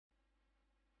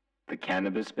the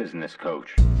Cannabis Business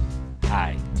Coach.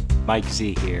 Hi, Mike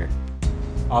Z here,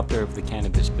 author of the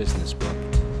Cannabis Business Book,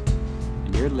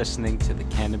 and you're listening to the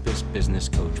Cannabis Business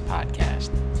Coach podcast,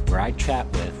 where I chat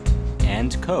with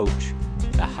and coach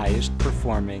the highest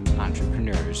performing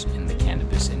entrepreneurs in the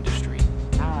cannabis industry.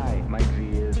 Hi, Mike Z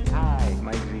is. Hi,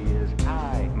 Mike Z is.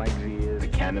 Hi, Mike Z is the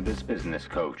Cannabis Business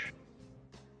Coach.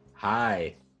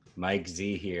 Hi, Mike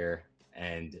Z here,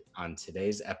 and on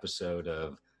today's episode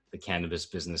of the Cannabis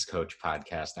Business Coach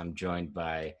podcast, I'm joined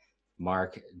by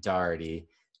Mark Doherty,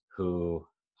 who,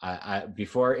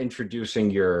 before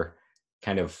introducing your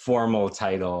kind of formal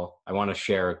title, I want to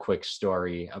share a quick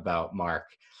story about Mark,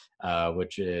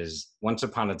 which is once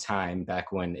upon a time,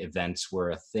 back when events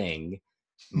were a thing,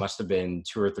 must have been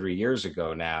 2 or 3 years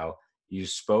ago now, you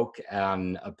spoke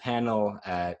on a panel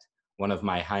at one of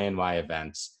my High NY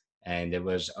events, and it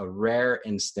was a rare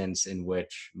instance in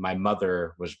which my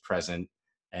mother was present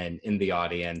and in the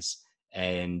audience.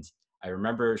 And I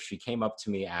remember she came up to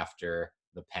me after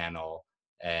the panel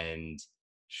and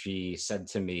she said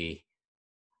to me,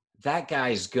 "That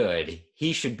guy's good.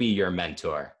 He should be your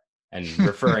mentor," and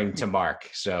referring to Mark.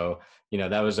 So,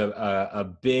 that was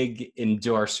a big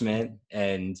endorsement.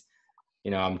 And,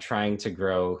 I'm trying to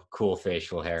grow cool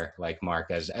facial hair like Mark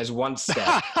as one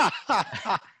step,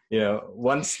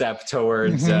 one step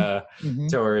towards,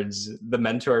 towards the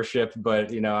mentorship.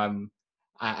 But,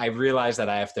 I realize that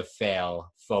I have to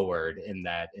fail forward in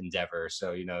that endeavor.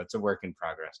 So, it's a work in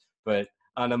progress. But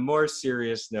on a more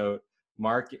serious note,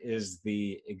 Mark is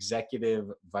the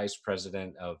Executive Vice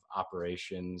President of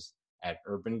Operations at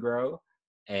Urban-Gro.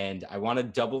 And I want to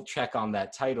double check on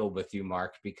that title with you,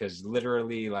 Mark, because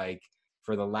literally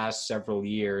for the last several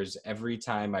years, every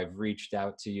time I've reached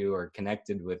out to you or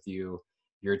connected with you,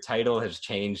 your title has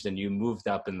changed and you moved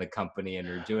up in the company and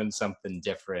you're doing something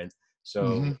different.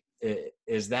 So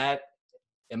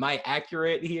am I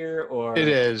accurate here or? It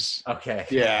is. Okay.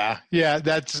 Yeah.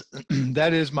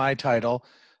 That is my title,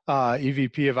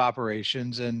 EVP of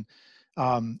Operations. And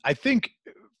I think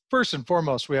first and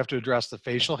foremost, we have to address the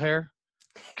facial hair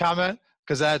comment,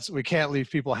 because we can't leave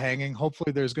people hanging.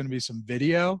 Hopefully there's going to be some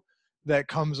video that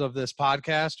comes of this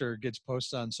podcast or gets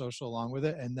posted on social along with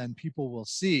it. And then people will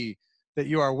see that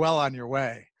you are well on your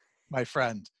way, my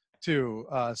friend, to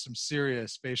some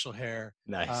serious facial hair.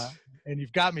 Nice. And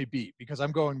you've got me beat because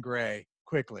I'm going gray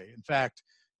quickly. In fact,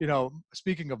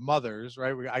 speaking of mothers,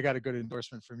 right? I got a good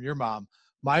endorsement from your mom.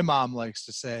 My mom likes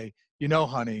to say,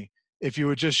 honey, if you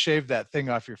would just shave that thing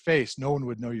off your face, no one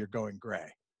would know you're going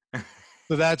gray.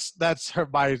 So that's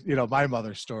my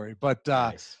mother's story. But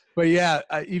Nice. But yeah,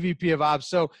 EVP of Ops.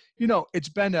 So, it's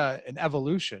been an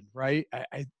evolution, right?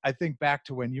 I think back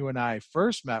to when you and I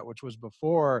first met, which was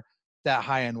before that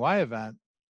High NY event,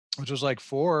 which was like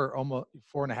almost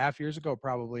 4.5 years ago,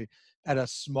 probably, at a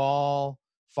small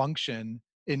function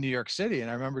in New York City. And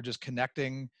I remember just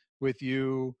connecting with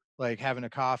you, like having a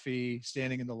coffee,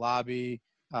 standing in the lobby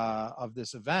of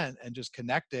this event and just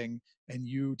connecting, and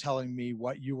you telling me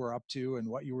what you were up to and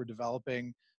what you were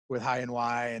developing with High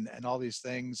NY and all these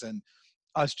things, and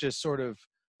us just sort of,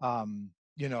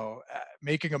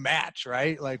 making a match,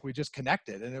 right? Like we just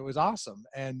connected and it was awesome.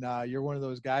 And you're one of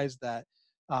those guys that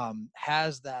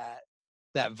has that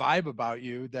vibe about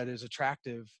you that is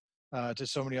attractive to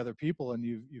so many other people. And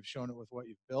you've shown it with what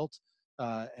you've built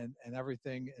and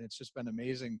everything. And it's just been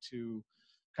amazing to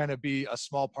kind of be a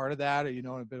small part of that, and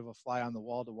a bit of a fly on the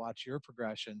wall to watch your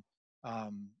progression,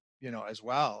 as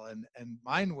well. And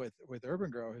mine with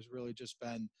Urban-Gro has really just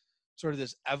been sort of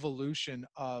this evolution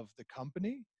of the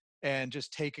company and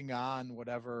just taking on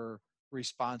whatever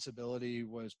responsibility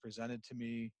was presented to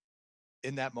me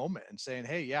in that moment and saying,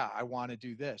 hey, yeah, I want to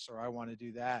do this or I want to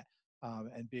do that.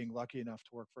 And being lucky enough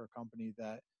to work for a company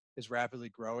that is rapidly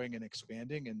growing and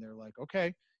expanding. And they're like,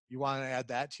 okay, you want to add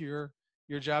that to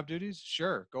your job duties?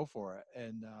 Sure, go for it.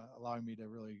 And allowing me to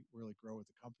really, really grow with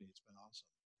the company. It's been awesome.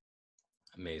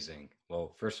 Amazing.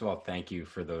 Well, first of all, thank you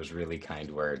for those really kind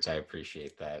words. I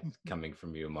appreciate that coming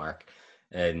from you, Mark.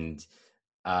 And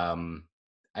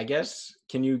I guess,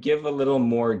 can you give a little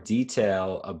more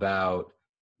detail about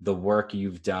the work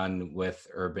you've done with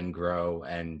Urban-Gro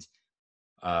and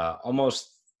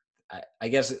almost, I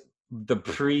guess, the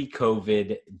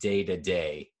pre-COVID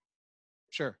day-to-day?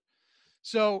 Sure.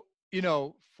 So, a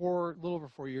little over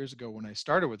 4 years ago when I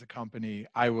started with the company,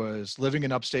 I was living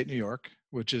in upstate New York,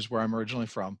 which is where I'm originally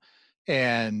from.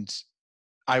 And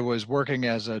I was working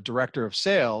as a director of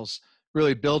sales,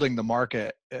 really building the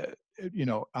market,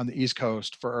 on the East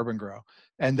Coast for Urban-Gro.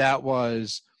 And that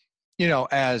was,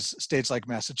 as states like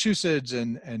Massachusetts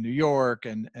and New York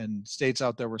and states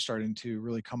out there were starting to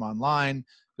really come online,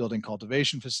 building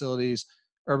cultivation facilities,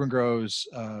 Urban-Gro's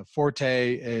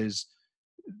forte is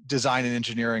design and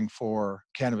engineering for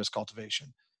cannabis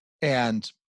cultivation. And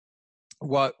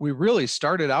what we really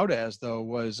started out as, though,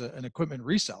 was an equipment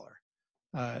reseller.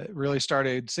 It really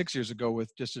started 6 years ago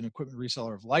with just an equipment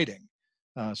reseller of lighting,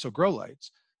 so grow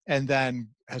lights, and then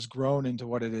has grown into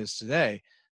what it is today.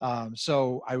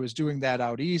 So I was doing that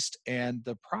out east, and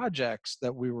the projects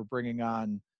that we were bringing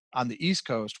on the East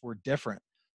Coast were different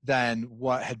than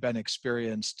what had been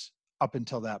experienced up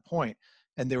until that point.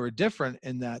 And they were different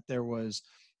in that there was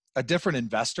a different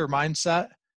investor mindset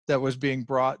that was being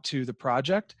brought to the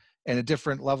project, and a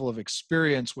different level of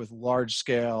experience with large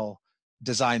scale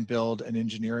design, build, and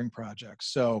engineering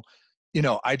projects. So,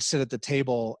 I'd sit at the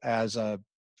table as a,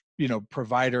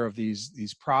 provider of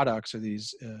these products or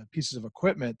these pieces of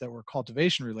equipment that were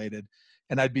cultivation related,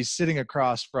 and I'd be sitting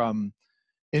across from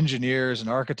engineers and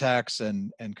architects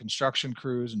and construction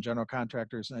crews and general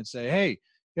contractors, and I'd say, hey,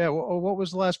 yeah, what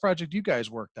was the last project you guys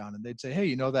worked on? And they'd say,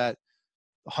 hey, that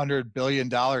 $100 billion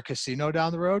casino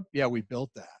down the road? Yeah, we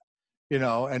built that.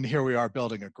 And here we are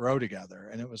building a grow together.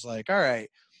 And it was like, all right,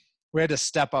 we had to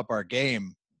step up our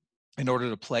game in order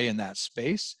to play in that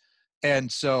space.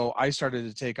 And so I started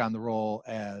to take on the role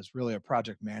as really a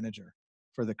project manager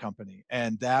for the company.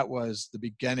 And that was the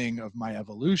beginning of my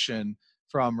evolution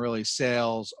from really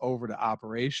sales over to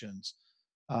operations.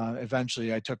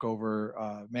 Eventually, I took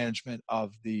over management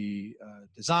of the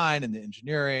design and the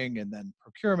engineering, and then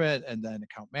procurement, and then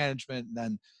account management. And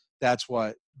then that's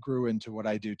what grew into what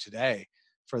I do today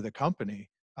for the company,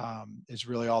 is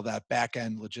really all that back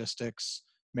end logistics,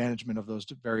 management of those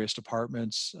various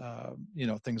departments,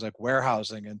 things like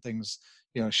warehousing and things,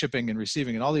 shipping and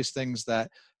receiving, and all these things that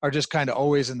are just kind of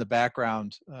always in the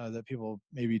background that people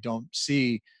maybe don't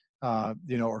see,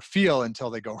 or feel until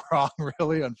they go wrong,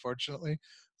 really, unfortunately.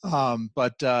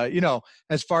 But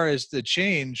as far as the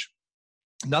change,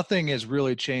 nothing has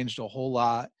really changed a whole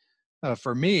lot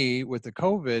for me with the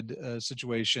COVID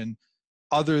situation,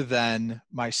 other than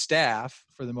my staff,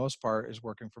 for the most part, is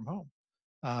working from home.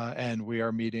 And we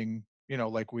are meeting,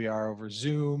 like we are over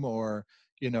Zoom or,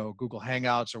 Google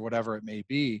Hangouts or whatever it may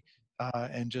be,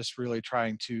 and just really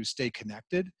trying to stay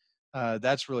connected.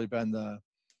 That's really been the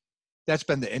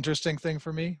interesting thing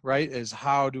for me, right? Is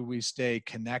how do we stay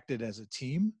connected as a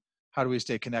team? How do we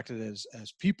stay connected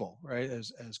as people, right?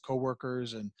 As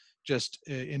coworkers and just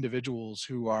individuals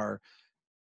who are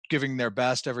giving their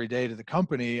best every day to the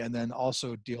company, and then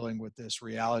also dealing with this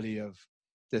reality of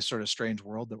this sort of strange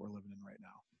world that we're living in right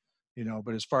now.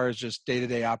 But as far as just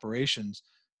day-to-day operations,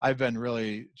 I've been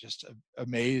really just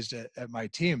amazed at my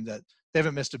team that they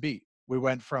haven't missed a beat. We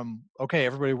went from, okay,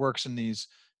 everybody works in these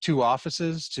 2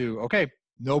 offices, to, okay,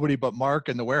 nobody but Mark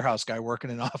and the warehouse guy work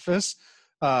in an office,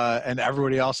 and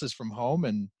everybody else is from home,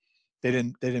 and they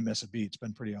didn't miss a beat. It's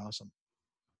been pretty awesome.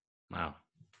 Wow,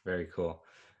 very cool.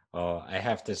 Well, I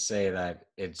have to say that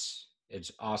it's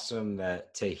awesome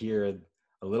that to hear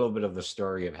a little bit of the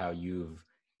story of how you've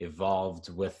evolved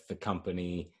with the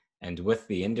company and with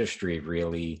the industry,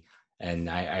 really. And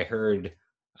I heard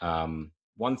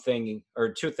one thing or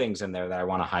 2 things in there that I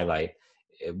want to highlight.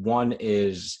 One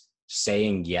is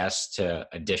saying yes to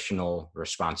additional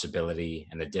responsibility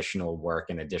and additional work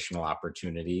and additional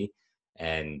opportunity,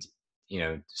 and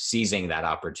seizing that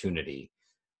opportunity.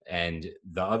 And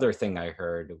the other thing I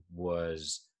heard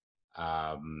was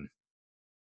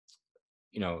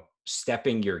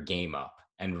stepping your game up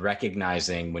and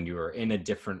recognizing when you are in a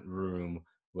different room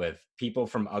with people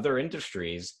from other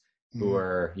industries who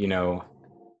are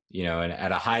and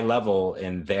at a high level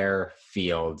in their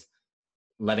field,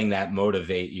 letting that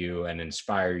motivate you and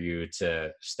inspire you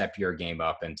to step your game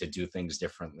up and to do things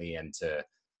differently, and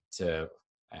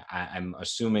I'm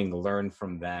assuming learn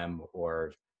from them,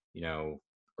 or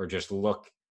or just look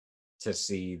to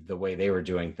see the way they were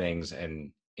doing things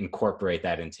and incorporate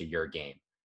that into your game.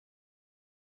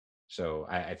 So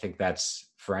I think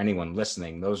that's, for anyone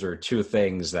listening, those are 2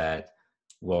 things that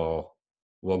will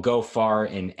go far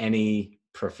in any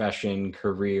profession,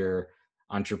 career,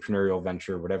 entrepreneurial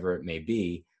venture, whatever it may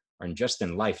be, or just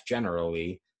in life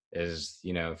generally, is,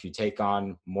 if you take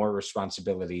on more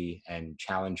responsibility and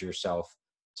challenge yourself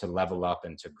to level up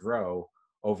and to grow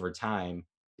over time,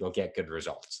 you'll get good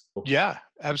results. Yeah,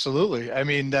 absolutely. I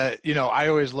mean, I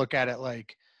always look at it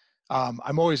like,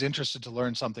 I'm always interested to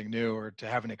learn something new or to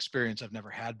have an experience I've never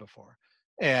had before.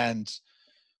 And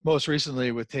most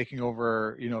recently, with taking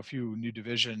over, a few new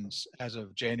divisions as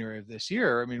of January of this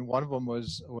year, I mean, one of them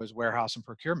was warehouse and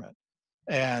procurement.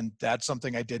 And that's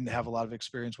something I didn't have a lot of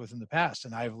experience with in the past.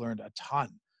 And I've learned a ton,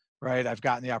 right? I've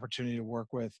gotten the opportunity to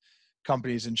work with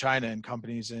companies in China and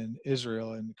companies in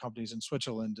Israel and companies in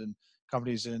Switzerland and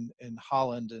companies in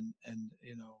Holland and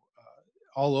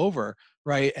all over,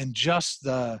 right? And just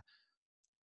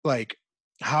like,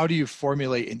 how do you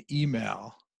formulate an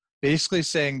email basically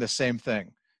saying the same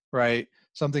thing, right?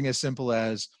 Something as simple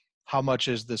as, how much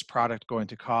is this product going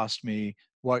to cost me?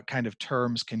 What kind of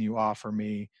terms can you offer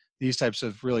me? These types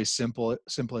of really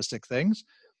simplistic things.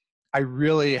 I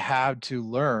really had to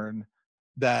learn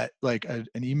that, like, an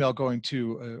email going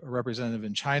to a representative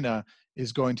in China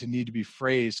is going to need to be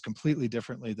phrased completely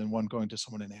differently than one going to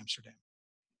someone in Amsterdam,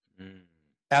 Mm.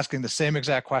 asking the same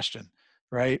exact question,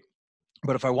 right?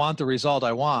 But if I want the result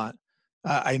I want,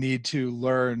 I need to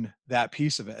learn that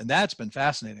piece of it. And that's been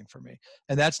fascinating for me.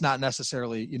 And that's not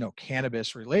necessarily,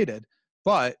 cannabis related,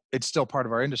 but it's still part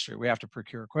of our industry. We have to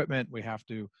procure equipment. We have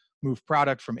to move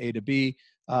product from A to B.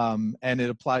 And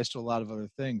it applies to a lot of other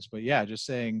things. But yeah, just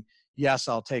saying, yes,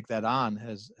 I'll take that on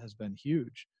has been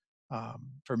huge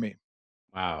for me.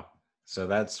 Wow. So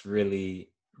that's really,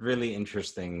 really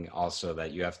interesting also,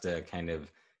 that you have to kind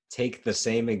of take the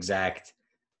same exact,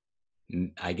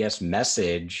 I guess,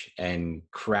 message and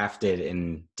craft it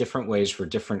in different ways for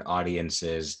different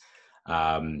audiences,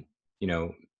 um,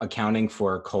 accounting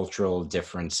for cultural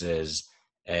differences.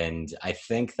 And I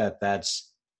think that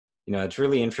that's, it's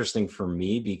really interesting for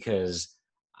me, because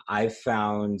I've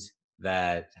found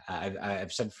that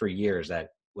I've said for years that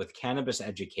with cannabis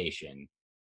education,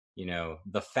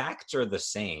 the facts are the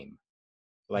same.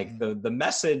 Like Mhm. the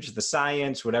message, the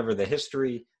science, whatever the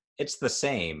history, it's the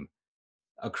same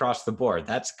across the board.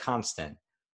 That's constant.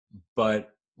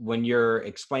 But when you're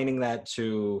explaining that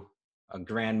to a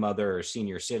grandmother or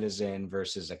senior citizen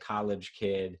versus a college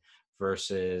kid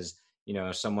versus,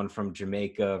 someone from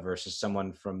Jamaica versus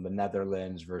someone from the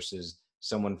Netherlands versus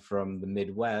someone from the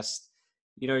Midwest,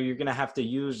 you're going to have to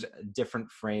use different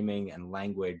framing and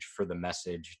language for the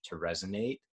message to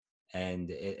resonate. And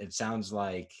it sounds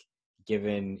like,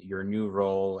 given your new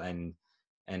role and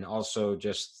also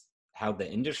just how the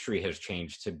industry has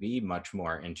changed to be much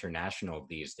more international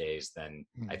these days than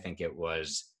I Mhm. think it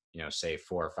was, say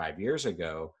 4 or 5 years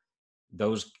ago,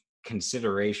 those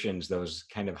considerations, those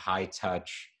kind of high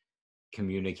touch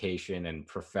communication and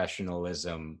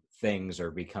professionalism things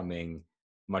are becoming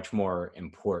much more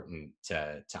important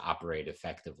to operate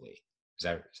effectively. Is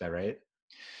that right?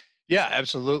 Yeah,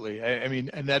 absolutely. I mean,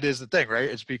 and that is the thing, right?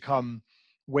 It's become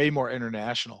way more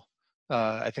international.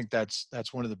 I think that's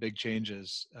one of the big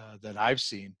changes that I've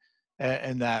seen,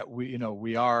 and that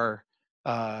we are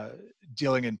uh,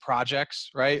 dealing in projects,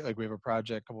 right? Like we have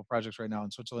couple projects right now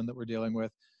in Switzerland that we're dealing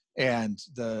with, and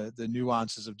the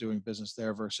nuances of doing business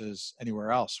there versus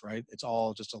anywhere else, right? It's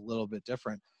all just a little bit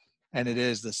different, and it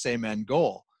is the same end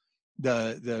goal,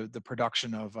 the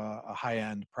production of a high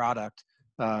end product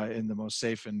in the most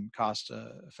safe and cost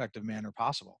effective manner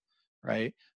possible,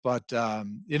 right? But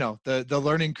the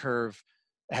learning curve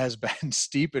has been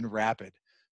steep and rapid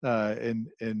in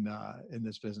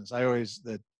this business.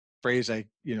 The phrase I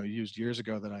used years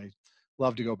ago that I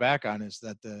love to go back on is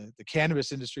that the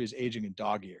cannabis industry is aging in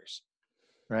dog years,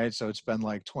 right? So it's been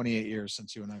like 28 years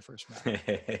since you and I first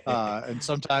met, and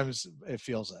sometimes it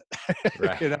feels it,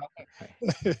 Right.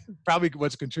 probably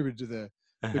what's contributed to the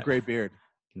Right. gray beard.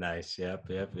 Nice. Yep.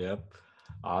 Yep. Yep.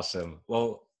 Awesome.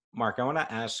 Well, Mark, I want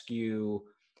to ask you,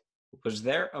 was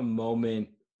there a moment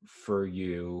for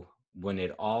you when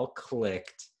it all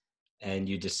clicked and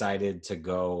you decided to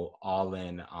go all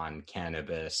in on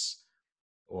cannabis,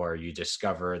 or you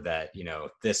discovered that,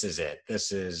 this is it,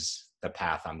 this is the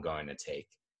path I'm going to take?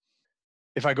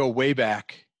 If I go way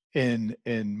back in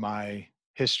my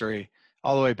history,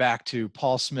 all the way back to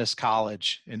Paul Smith's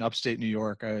College in upstate New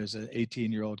York, I was an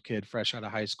 18-year-old kid fresh out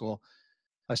of high school.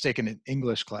 I was taking an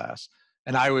English class,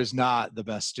 and I was not the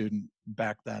best student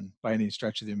back then by any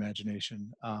stretch of the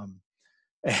imagination.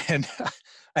 And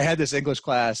I had this English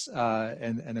class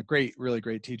and a really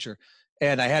great teacher,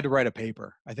 and I had to write a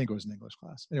paper. I think it was an English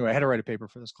class. Anyway, I had to write a paper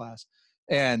for this class,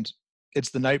 and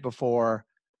it's the night before,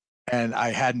 and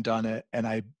I hadn't done it, and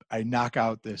I knock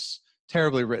out this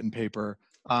terribly written paper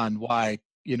on why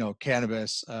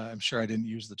cannabis. I'm sure I didn't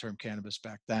use the term cannabis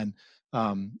back then.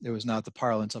 It was not the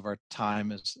parlance of our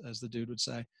time, as the dude would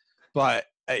say, but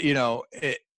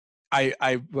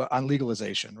I on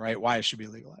legalization, right? Why it should be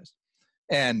legalized,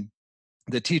 and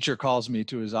the teacher calls me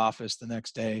to his office the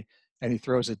next day, and he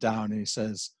throws it down and he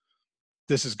says,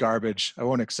 "This is garbage. I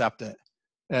won't accept it."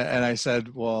 And I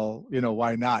said, "Well,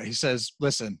 why not?" He says,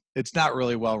 "Listen, it's not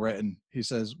really well written." He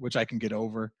says, which I can get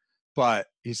over. But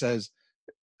he says,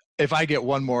 if I get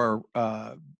one more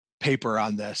paper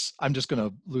on this, I'm just going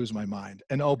to lose my mind.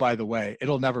 And oh, by the way,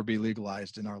 it'll never be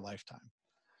legalized in our lifetime.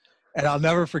 And I'll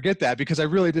never forget that, because I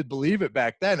really did believe it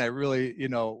back then. I really,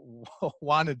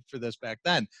 wanted for this back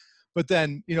then. But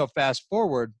then, fast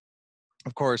forward,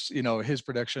 of course, his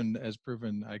prediction has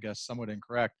proven, I guess, somewhat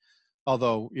incorrect.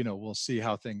 Although, we'll see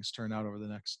how things turn out over the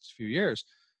next few years.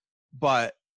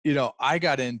 But, I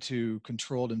got into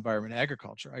controlled environment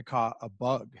agriculture. I caught a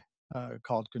bug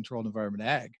called controlled environment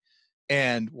ag.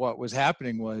 And what was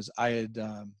happening was I'd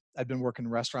been working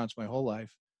in restaurants my whole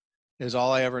life, is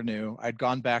all I ever knew. I'd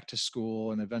gone back to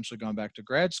school and eventually gone back to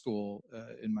grad school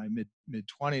in my mid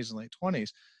 20s and late 20s.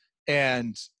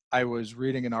 And I was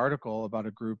reading an article about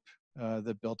a group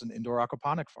that built an indoor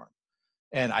aquaponic farm.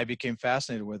 And I became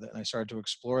fascinated with it. And I started to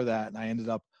explore that. And I ended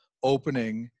up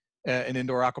opening an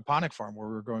indoor aquaponic farm where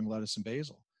we were growing lettuce and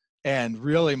basil. And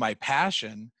really my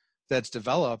passion that's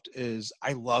developed is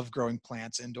I love growing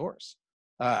plants indoors.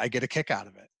 I get a kick out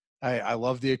of it. I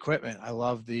love the equipment. I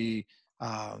love the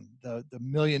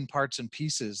million parts and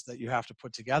pieces that you have to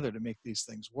put together to make these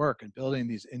things work, and building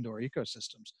these indoor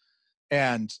ecosystems.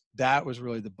 And that was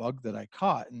really the bug that I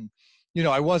caught. And,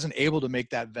 I wasn't able to make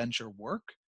that venture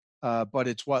work, but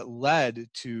it's what led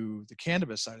to the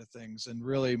cannabis side of things. And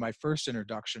really my first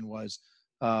introduction was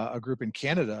a group in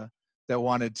Canada that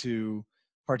wanted to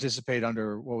participate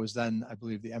under what was then, I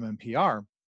believe, the MMPR.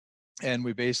 And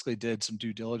we basically did some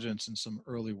due diligence and some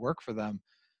early work for them,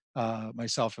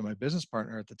 myself and my business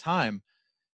partner at the time.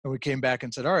 And we came back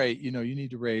and said, all right, you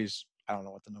need to raise, I don't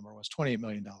know what the number was, $28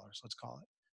 million, let's call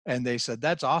it. And they said,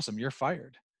 that's awesome, you're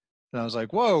fired. And I was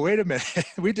like, whoa, wait a minute.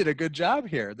 We did a good job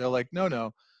here. They're like,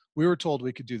 no, we were told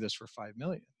we could do this for 5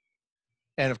 million.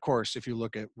 And of course, if you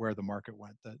look at where the market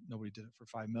went, that nobody did it for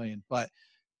 5 million. But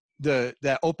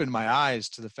that opened my eyes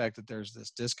to the fact that there's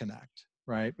this disconnect,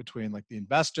 right, between like the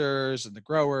investors and the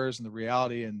growers and the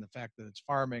reality and the fact that it's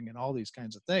farming and all these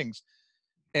kinds of things.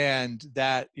 And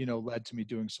that, led to me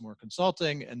doing some more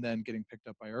consulting and then getting picked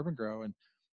up by Urban-Gro. And,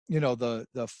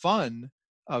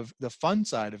 the fun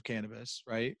side of cannabis,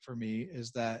 right, for me,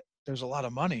 is that there's a lot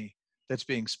of money that's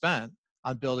being spent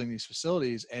on building these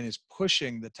facilities and is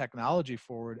pushing the technology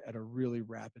forward at a really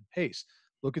rapid pace.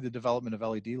 Look at the development of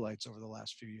LED lights over the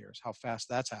last few years, how fast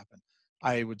that's happened.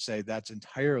 I would say that's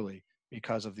entirely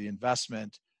because of the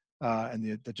investment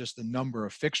and just the number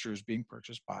of fixtures being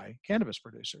purchased by cannabis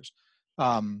producers.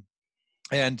 Um,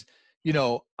 and,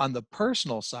 on the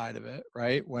personal side of it,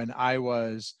 right, when I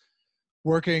was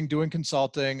doing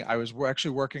consulting, I was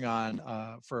actually working on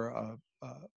for a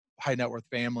high net worth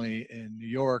family in New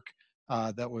York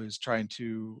that was trying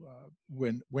to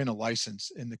win a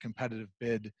license in the competitive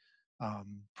bid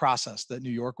process that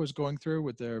New York was going through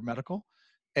with their medical.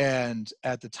 And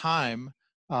at the time,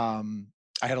 I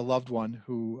had a loved one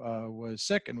who was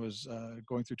sick and was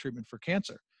going through treatment for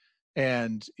cancer.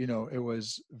 And, it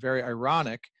was very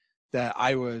ironic that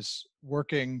I was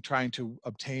trying to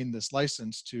obtain this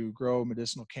license to grow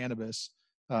medicinal cannabis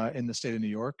in the state of New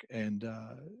York, and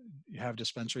you have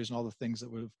dispensaries and all the things that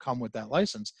would have come with that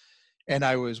license. And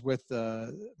I was with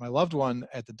my loved one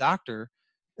at the doctor,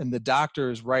 and the doctor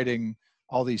is writing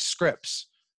all these scripts,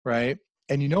 right?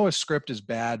 And a script is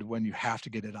bad when you have to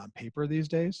get it on paper these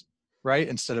days, right?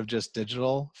 Instead of just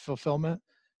digital fulfillment.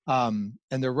 And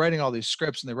they're writing all these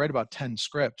scripts, and they write about 10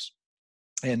 scripts.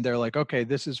 And they're like, okay,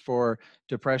 this is for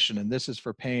depression, and this is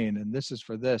for pain, and this is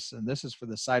for this, and this is for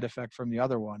the side effect from the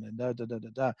other one, and da da da da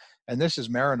da. And this is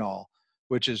Marinol,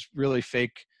 which is really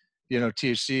fake,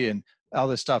 THC and all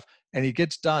this stuff. And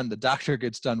the doctor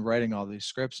gets done writing all these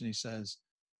scripts, and he says,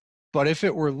 but if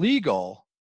it were legal,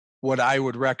 what I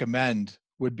would recommend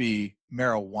would be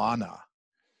marijuana.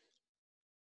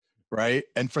 Right.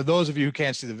 And for those of you who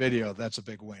can't see the video, that's a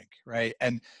big wink. Right.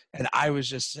 And I'm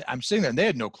sitting there, and they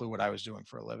had no clue what I was doing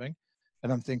for a living.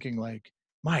 And I'm thinking, like,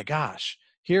 my gosh,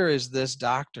 here is this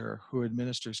doctor who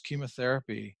administers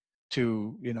chemotherapy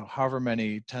to, however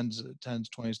many tens, 20s,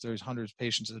 30s, hundreds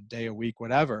patients a day, a week,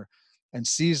 whatever, and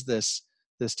sees this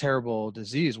terrible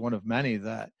disease, one of many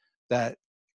that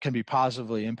can be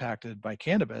positively impacted by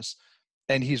cannabis.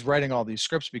 And he's writing all these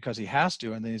scripts because he has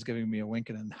to, and then he's giving me a wink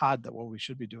and a nod that what we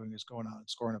should be doing is going out and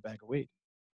scoring a bag of weed,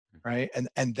 right?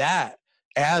 And that,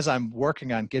 as I'm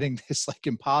working on getting this like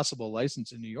impossible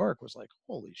license in New York, was like,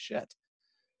 holy shit,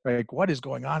 right? Like, what is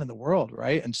going on in the world,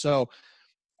 right? And so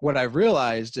what I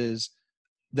realized is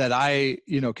that I,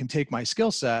 can take my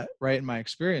skill set, right, and my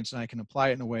experience, and I can apply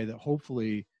it in a way that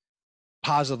hopefully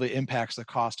positively impacts the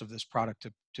cost of this product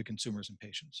to consumers and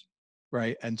patients.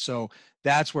 Right. And so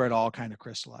that's where it all kind of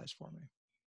crystallized for me.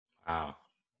 Wow.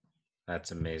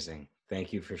 That's amazing.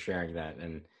 Thank you for sharing that.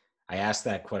 And I asked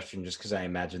that question just because I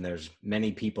imagine there's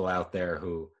many people out there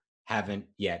who haven't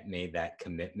yet made that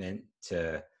commitment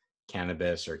to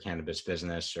cannabis or cannabis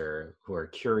business, or who are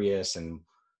curious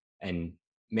and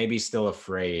maybe still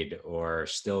afraid or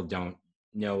still don't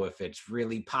know if it's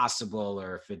really possible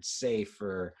or if it's safe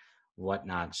or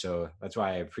whatnot. So that's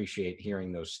why I appreciate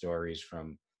hearing those stories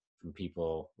from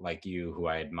people like you, who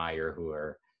I admire, who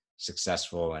are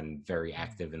successful and very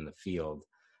active in the field.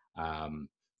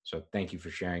 So thank you for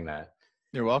sharing that.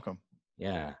 You're welcome.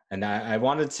 Yeah. And I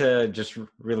wanted to just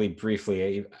really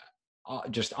briefly,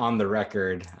 just on the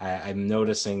record, I'm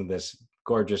noticing this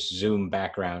gorgeous Zoom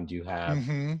background you have.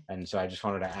 Mm-hmm. And so I just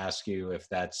wanted to ask you if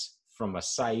that's from a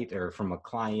site or from a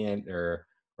client, or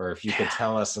if you could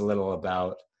tell us a little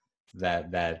about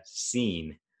that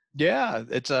scene. Yeah,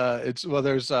 well,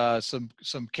 there's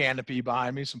some canopy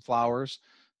behind me, some flowers.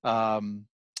 Um,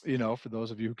 for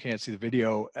those of you who can't see the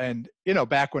video, and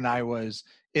back when I was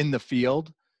in the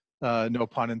field, no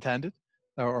pun intended,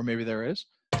 or maybe there is.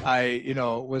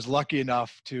 Was lucky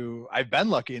enough I've been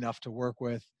lucky enough to work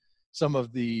with some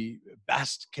of the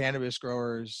best cannabis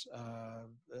growers,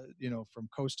 from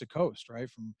coast to coast, right?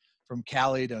 From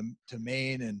Cali to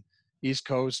Maine and East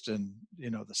Coast, and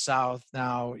the South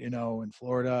now, in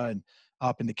Florida and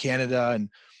up into Canada. And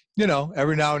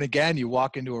every now and again you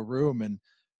walk into a room and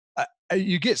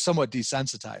you get somewhat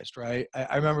desensitized, right?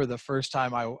 I remember the first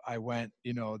time I went,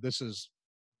 this is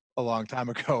a long time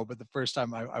ago, but the first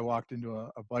time I walked into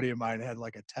a buddy of mine had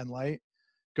like a 10 light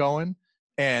going,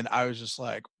 and I was just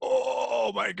like,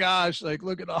 oh my gosh, like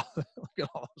look at all look at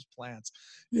all those plants,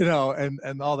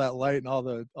 and all that light and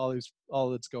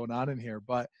all that's going on in here.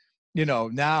 But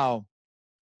now,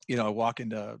 I walk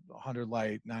into 100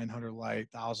 light, 900 light,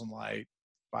 1,000 light,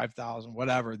 5,000,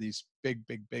 whatever, these big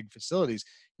facilities,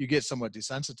 you get somewhat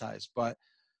desensitized. But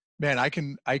man, I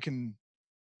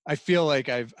feel like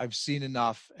I've seen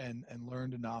enough and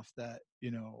learned enough that,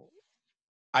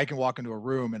 I can walk into a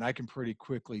room and I can pretty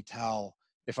quickly tell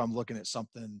if I'm looking at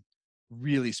something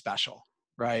really special,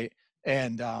 right?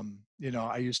 And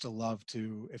I used to love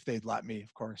to, if they'd let me,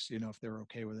 of course, if they were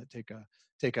okay with it,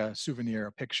 take a souvenir,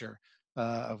 a picture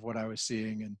of what I was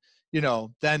seeing. And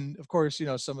then of course,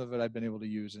 some of it I've been able to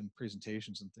use in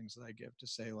presentations and things that I give to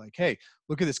say like, hey,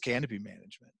 look at this canopy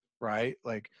management, right?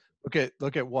 Like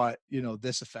look at what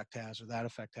this effect has or that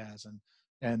effect has.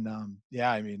 And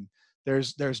yeah, I mean,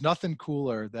 there's nothing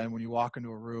cooler than when you walk into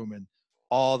a room and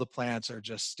all the plants are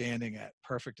just standing at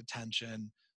perfect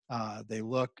attention. They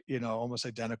look, almost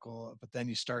identical, but then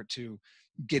you start to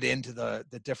get into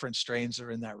the different strains that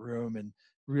are in that room and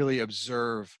really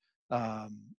observe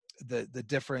the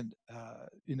different,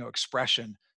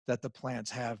 expression that the plants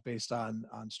have based on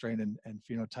strain and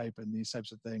phenotype and these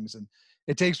types of things. And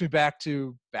it takes me back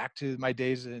to my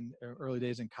days early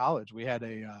days in college. We had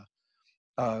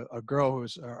a girl who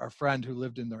was our friend who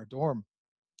lived in our dorm,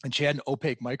 and she had an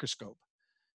opaque microscope,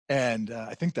 and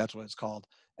I think that's what it's called.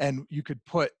 And you could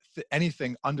put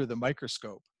anything under the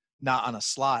microscope, not on a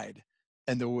slide,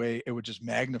 and the way it would just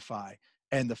magnify.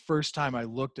 And the first time I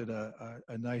looked at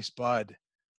a nice bud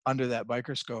under that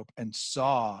microscope and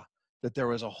saw that there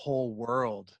was a whole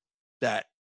world that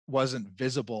wasn't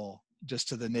visible just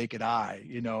to the naked eye,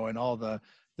 and all the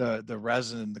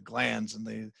resin and the glands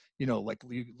and like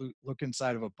you look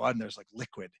inside of a bud and there's like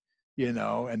liquid,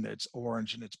 and it's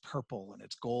orange and it's purple and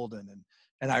it's golden.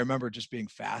 And I remember just being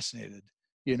fascinated,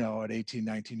 at 18,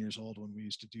 19 years old when we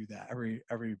used to do that. Every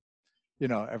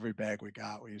bag we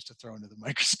got, we used to throw into the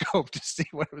microscope to see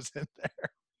what was in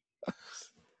there.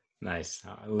 Nice.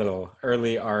 A little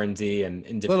early R&D and A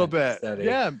little independent bit. study.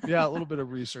 Yeah. A little bit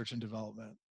of research and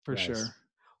development for Nice. sure.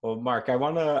 Well, Mark, I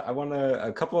wanna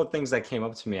a couple of things that came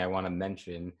up to me I want to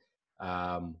mention.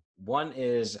 One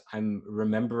is I'm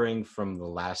remembering from the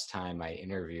last time I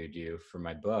interviewed you for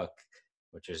my book,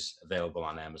 which is available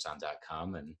on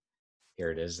Amazon.com, and here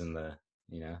it is in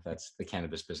that's the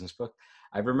Cannabis Business Book.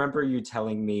 I remember you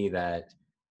telling me that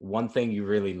one thing you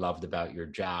really loved about your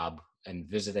job and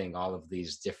visiting all of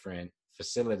these different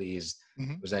facilities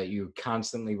Mm-hmm. was that you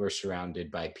constantly were surrounded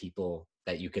by people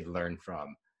that you could learn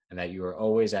from, and that you were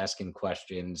always asking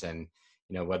questions. And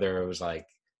whether it was like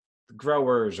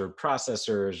growers or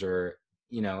processors or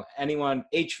anyone,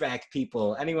 HVAC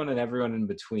people, anyone and everyone in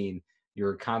between, you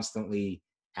were constantly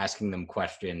asking them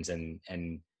questions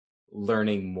and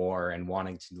learning more and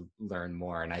wanting to learn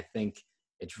more. And I think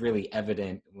it's really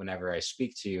evident whenever I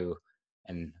speak to you,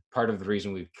 and part of the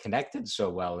reason we've connected so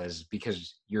well is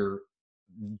because you're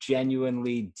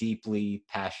genuinely deeply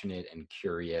passionate and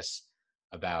curious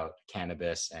about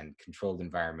cannabis and controlled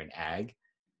environment ag.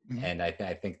 Mm-hmm. And I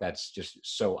think that's just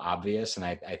so obvious. And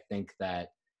I think that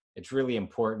it's really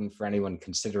important for anyone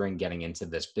considering getting into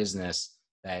this business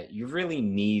that you really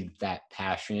need that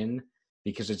passion,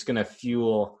 because it's going to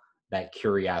fuel that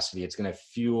curiosity. It's going to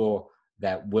fuel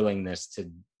that willingness to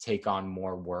take on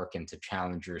more work and to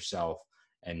challenge yourself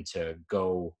and to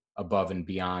go above and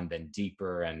beyond and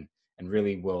deeper, and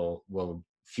really will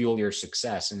fuel your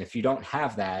success. And if you don't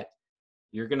have that,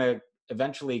 you're going to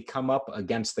eventually come up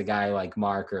against the guy like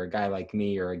Mark, or a guy like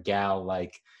me, or a gal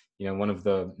like, one of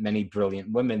the many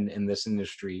brilliant women in this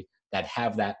industry that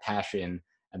have that passion,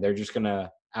 and they're just going to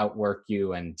outwork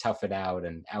you and tough it out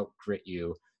and outgrit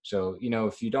you. So,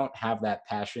 if you don't have that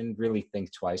passion, really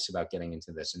think twice about getting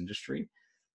into this industry.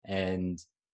 And,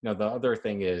 the other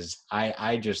thing is,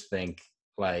 I just think,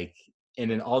 like, in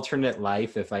an alternate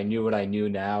life, if I knew what I knew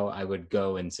now, I would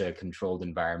go into controlled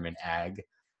environment ag.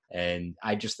 And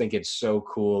I just think it's so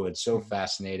cool. It's so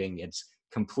fascinating. It's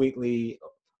completely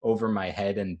over my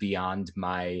head and beyond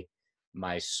my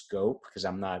scope, because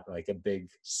I'm not like a big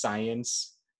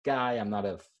science guy. I'm not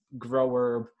a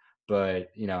grower, but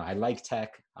I like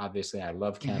tech. Obviously, I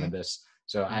love cannabis.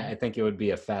 So I think it would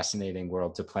be a fascinating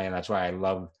world to play, and that's why I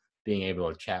love being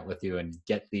able to chat with you and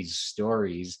get these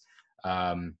stories.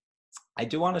 I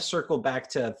do want to circle back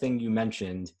to a thing you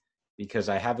mentioned, because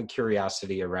I have a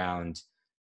curiosity around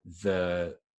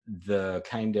the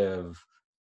kind of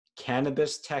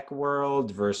cannabis tech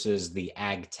world versus the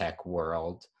ag tech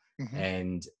world.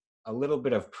 And a little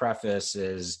bit of preface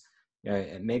is,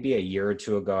 maybe a year or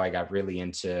two ago, I got really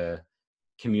into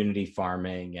community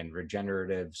farming and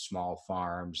regenerative small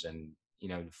farms and,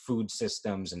 food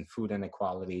systems and food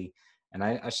inequality. And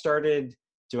I started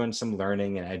doing some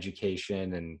learning and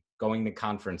education and going to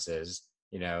conferences,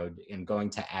 and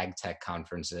going to ag tech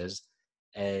conferences.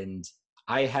 And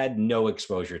I had no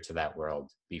exposure to that world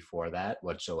before that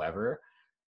whatsoever.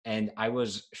 And I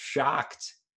was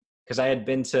shocked, because I had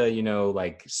been to,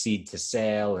 like Seed to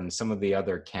Sale and some of the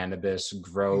other cannabis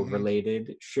grow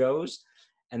related shows.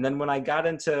 And then when I got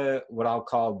into what I'll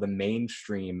call the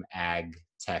mainstream ag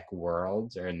tech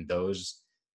world, or in those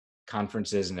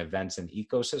conferences and events and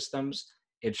ecosystems,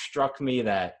 it struck me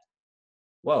that,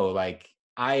 whoa, like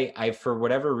I for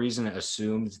whatever reason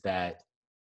assumed that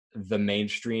the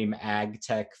mainstream ag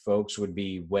tech folks would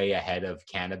be way ahead of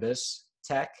cannabis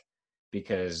tech,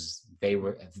 because they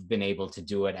have been able to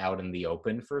do it out in the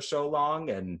open for so long,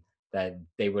 and that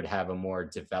they would have a more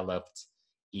developed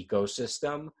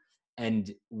ecosystem.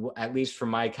 And at least from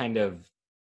my kind of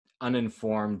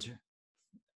uninformed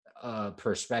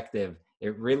perspective,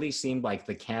 it really seemed like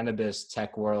the cannabis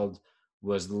tech world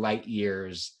was light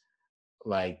years,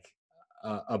 like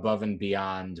above and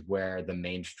beyond where the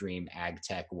mainstream ag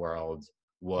tech world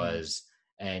was.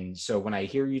 And so when I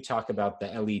hear you talk about the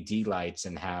LED lights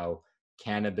and how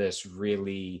cannabis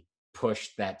really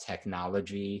pushed that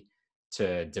technology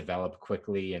to develop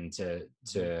quickly and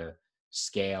to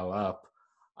scale up,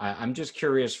 I'm just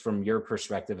curious, from your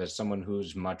perspective as someone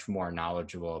who's much more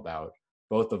knowledgeable about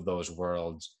both of those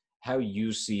worlds, how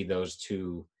you see those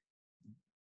two,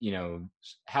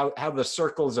 how the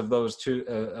circles of those two,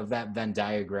 of that Venn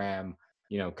diagram,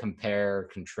 compare,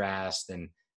 contrast, and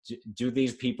do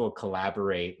these people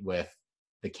collaborate with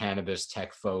the cannabis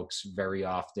tech folks very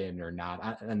often or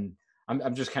not? And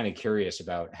I'm just kind of curious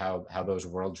about how those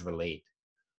worlds relate.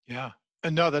 Yeah.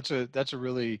 And no, that's a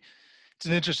really, it's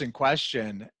an interesting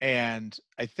question. And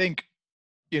I think,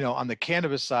 on the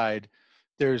cannabis side,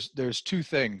 there's two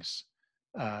things.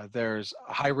 There's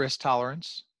a high risk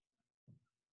tolerance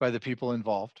by the people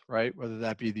involved, right? Whether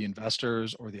that be the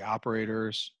investors or the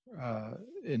operators,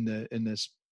 in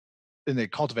the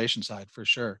cultivation side, for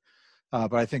sure.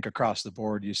 But I think across the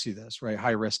board, you see this, right?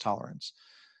 High risk tolerance.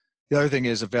 The other thing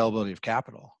is availability of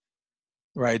capital,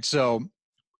 right? So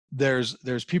there's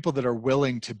people that are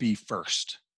willing to be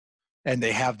first, and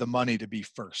they have the money to be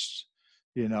first.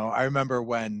 I remember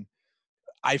when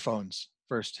iPhones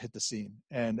first hit the scene,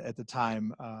 and at the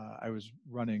time I was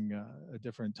running a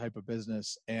different type of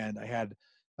business, and I had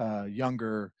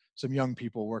some young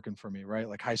people working for me, right?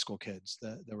 Like high school kids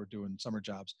that were doing summer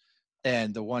jobs.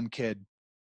 And the one kid,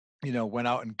 went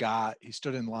out and he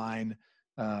stood in line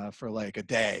for like a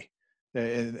day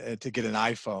to get an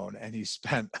iPhone, and he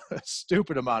spent a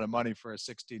stupid amount of money for a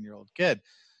 16-year-old kid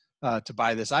to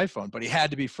buy this iPhone, but he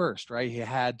had to be first, right? He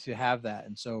had to have that.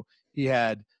 And so he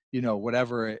had,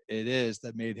 whatever it is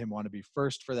that made him want to be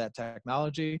first for that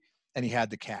technology. And he had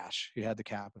the cash, he had the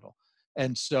capital.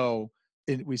 And so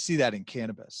we see that in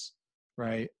cannabis,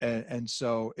 right? And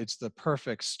so it's the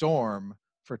perfect storm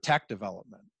for tech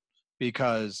development,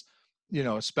 because,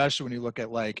 especially when you look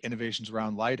at like innovations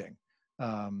around lighting,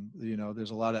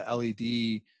 there's a lot of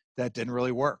LED that didn't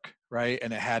really work, right?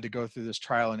 And it had to go through this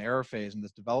trial and error phase and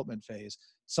this development phase.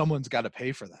 Someone's got to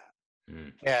pay for that.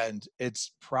 And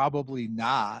it's probably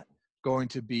not going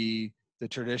to be the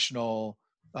traditional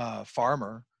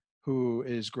farmer who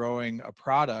is growing a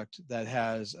product that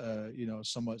has a, you know,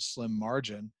 somewhat slim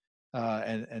margin,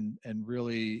 and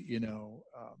really, you know,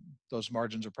 those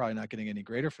margins are probably not getting any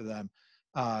greater for them.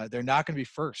 They're not going to be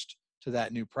first to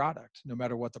that new product, no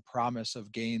matter what the promise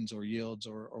of gains or yields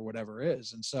or whatever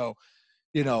is. And so,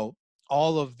 you know,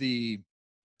 all of the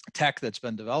tech that's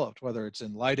been developed, whether it's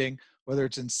in lighting, whether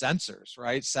it's in sensors,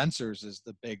 right? Sensors is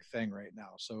the big thing right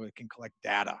now. So it can collect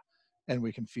data and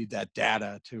we can feed that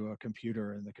data to a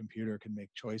computer, and the computer can make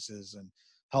choices and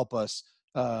help us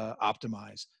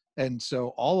optimize. And so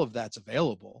all of that's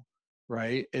available,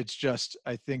 right? It's just,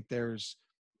 I think there's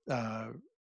uh,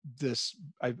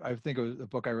 I think it was the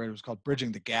book I read, was called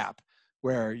Bridging the Gap,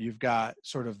 where you've got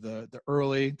sort of the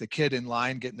kid in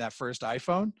line getting that first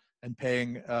iPhone and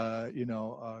paying you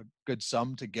know, a good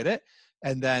sum to get it,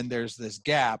 and then there's this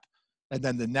gap, and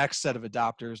then the next set of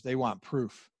adopters, they want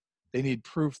proof. They need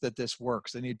proof that this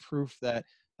works. They need proof that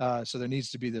so there needs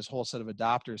to be this whole set of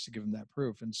adopters to give them that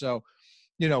proof. And so,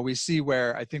 you know, we see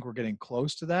where I think we're getting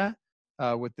close to that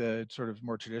with the sort of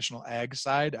more traditional ag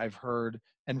side. I've heard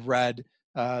and read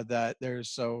that there's,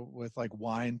 so with like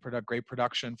grape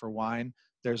production for wine,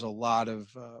 there's a lot of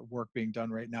work being done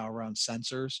right now around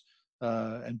sensors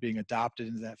and being adopted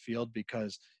into that field,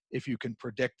 because if you can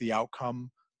predict the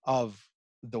outcome of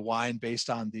the wine based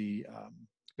on the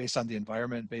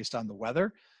environment, based on the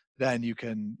weather, then you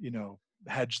can, you know,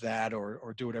 hedge that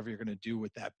or do whatever you're going to do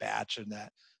with that batch and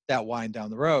that wine down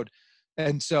the road.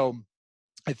 And so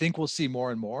I think we'll see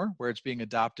more and more where it's being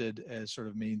adopted as sort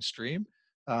of mainstream.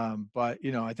 But,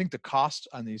 you know, I think the cost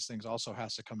on these things also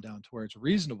has to come down to where it's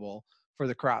reasonable for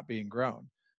the crop being grown.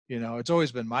 You know, it's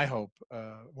always been my hope.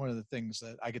 One of the things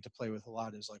that I get to play with a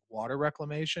lot is like water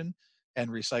reclamation and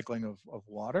recycling of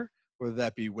water, whether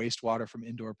that be wastewater from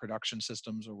indoor production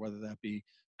systems or whether that be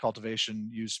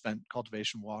spent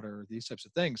cultivation water, or these types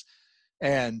of things.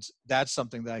 And that's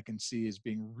something that I can see as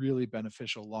being really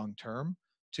beneficial long term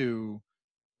to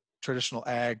traditional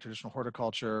ag, traditional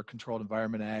horticulture, controlled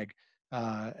environment ag.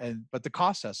 But the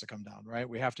cost has to come down, right?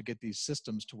 We have to get these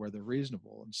systems to where they're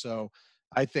reasonable. And so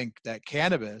I think that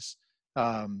cannabis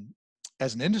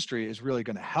as an industry is really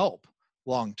going to help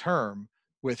long term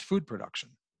with food production,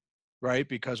 right?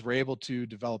 Because we're able to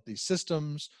develop these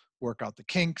systems, work out the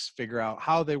kinks, figure out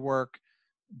how they work,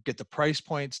 get the price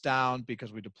points down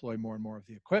because we deploy more and more of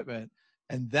the equipment.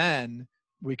 And then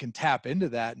we can tap into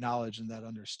that knowledge and that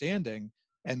understanding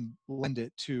and lend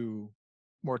it to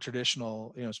more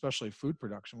traditional, you know, especially food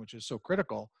production, which is so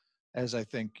critical, as I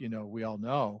think, you know, we all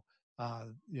know,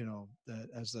 you know, that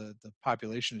as the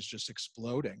population is just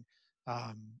exploding,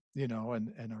 you know,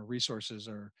 and our resources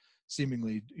are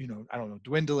seemingly, you know, I don't know,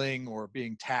 dwindling or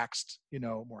being taxed, you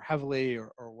know, more heavily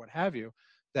or what have you,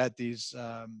 that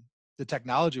the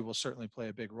technology will certainly play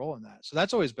a big role in that. So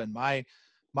that's always been my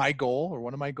goal, or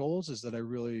one of my goals, is that I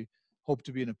really hope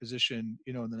to be in a position,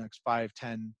 you know, in the next 5,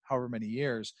 10, however many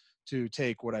years, to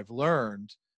take what I've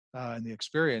learned and the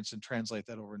experience and translate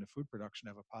that over into food production,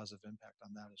 have a positive impact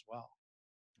on that as well.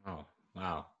 Oh,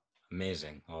 wow.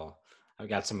 Amazing. Well, I've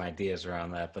got some ideas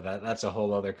around that, but that's a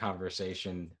whole other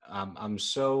conversation. I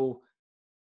just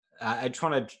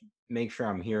want to make sure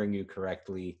I'm hearing you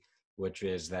correctly, which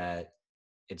is that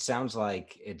it sounds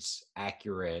like it's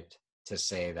accurate to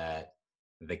say that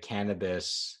the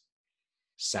cannabis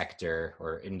sector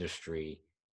or industry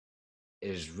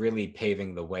is really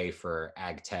paving the way for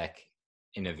ag tech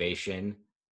innovation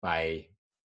by,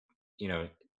 you know,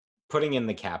 putting in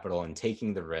the capital and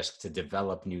taking the risk to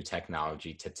develop new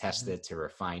technology, to test Mm-hmm. it, to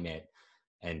refine it,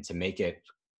 and to make it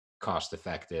cost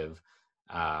effective.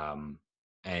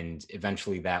 And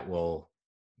eventually that will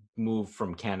move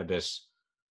from cannabis,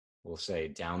 we'll say,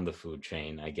 down the food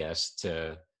chain, I guess,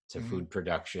 to Mm-hmm. food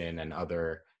production and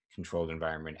other controlled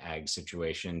environment ag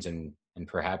situations, and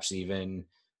perhaps even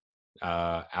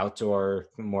outdoor,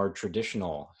 more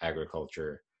traditional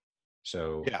agriculture.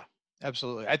 So Yeah,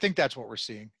 absolutely. I think that's what we're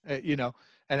seeing, you know,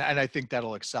 and I think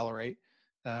that'll accelerate.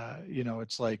 You know,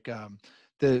 it's like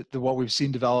the what we've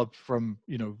seen develop from,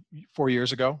 you know, 4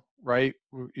 years ago, right?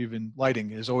 Even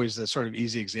lighting is always the sort of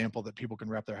easy example that people can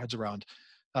wrap their heads around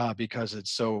because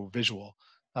it's so visual.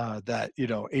 That, you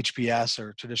know, HPS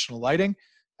or traditional lighting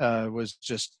was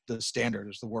just the standard,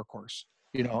 is the workhorse,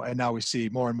 you know, and now we see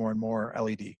more and more and more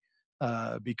LED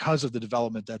because of the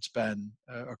development that's been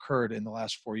occurred in the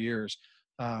last 4 years.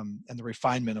 And the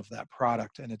refinement of that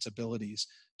product and its abilities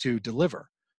to deliver.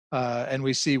 And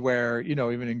we see where, you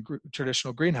know, even in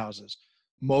traditional greenhouses,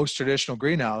 most traditional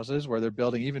greenhouses where they're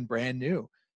building even brand new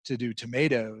to do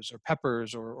tomatoes or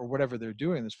peppers or whatever they're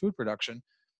doing in this food production,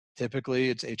 typically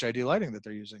it's HID lighting that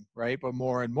they're using, right? But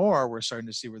more and more, we're starting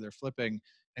to see where they're flipping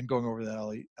and going over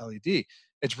the LED.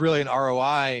 It's really an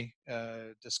ROI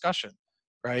discussion,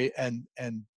 right? And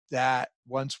that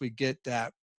once we get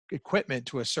that equipment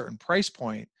to a certain price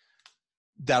point,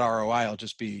 that ROI will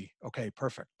just be, okay,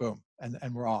 perfect, boom,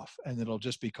 and we're off, and it'll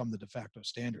just become the de facto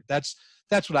standard. That's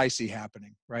what I see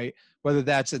happening, right? Whether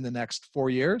that's in the next 4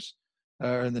 years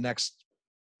or in the next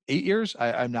 8 years,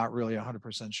 I'm not really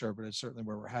 100% sure, but it's certainly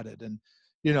where we're headed. And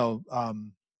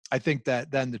I think that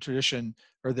then the tradition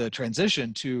or the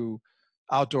transition to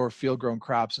outdoor field grown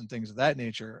crops and things of that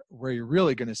nature, where you're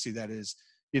really going to see that is,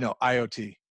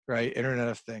 IoT, right? Internet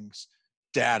of Things,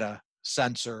 data,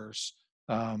 sensors,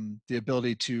 the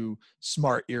ability to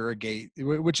smart irrigate,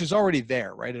 which is already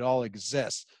there, right? It all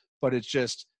exists, but it's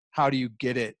just how do you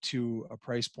get it to a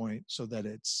price point so that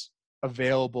it's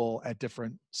available at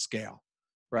different scale,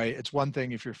 right? It's one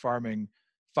thing if you're farming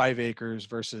 5 acres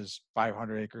versus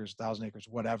 500 acres, 1,000 acres,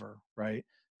 whatever, right?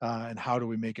 And how do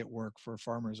we make it work for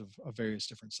farmers of various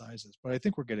different sizes? But I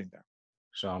think we're getting there.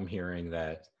 So I'm hearing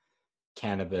that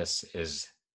cannabis is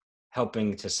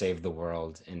helping to save the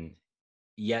world in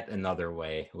yet another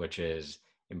way, which is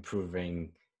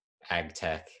improving ag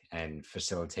tech and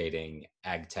facilitating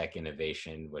ag tech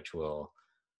innovation, which will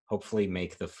hopefully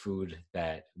make the food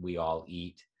that we all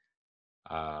eat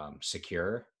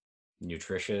secure,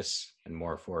 nutritious, and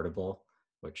more affordable,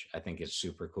 which I think is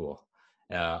super cool.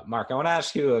 Mark, I want to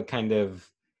ask you a kind of,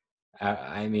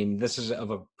 I mean, this is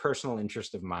of a personal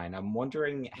interest of mine. I'm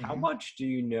wondering how much do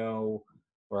you know,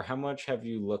 or how much have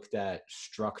you looked at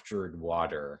structured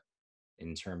water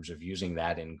in terms of using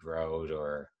that in grows,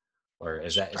 or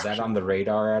is that on the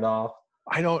radar at all?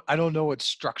 I don't know what's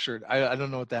structured. I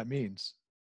don't know what that means.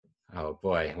 Oh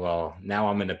boy. Well, now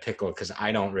I'm in a pickle because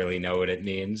I don't really know what it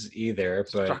means either,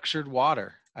 but Structured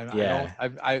water. yeah.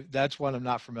 That's one I'm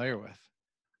not familiar with.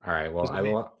 All right. What Well, does it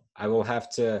mean? I will have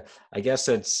to, I guess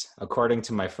it's, according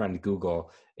to my friend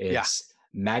Google, Yeah. it's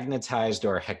magnetized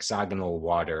or hexagonal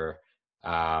water.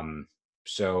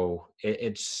 So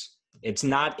it's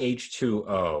not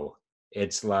H2O.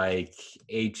 It's like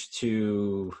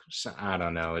H2, I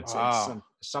don't know. It's Wow.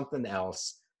 something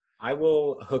else. I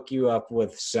will hook you up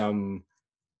with some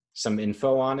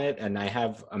info on it, and I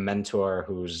have a mentor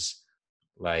who's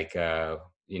like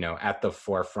at the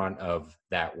forefront of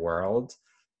that world,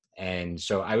 and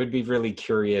so I would be really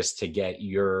curious to get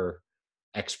your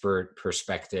expert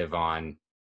perspective on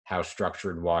how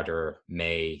structured water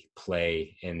may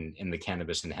play in the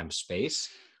cannabis and hemp space.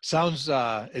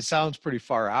 It sounds pretty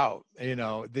far out.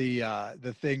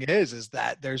 The thing is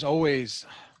that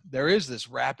there is this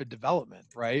rapid development,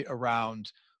 right,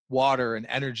 around water and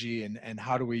energy and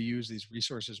how do we use these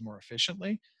resources more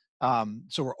efficiently.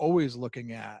 So we're always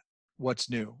looking at what's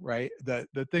new, right?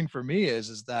 The thing for me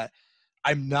is that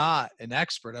I'm not an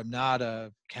expert. I'm not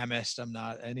a chemist. I'm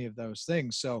not any of those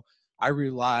things. So I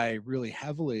rely really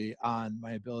heavily on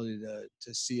my ability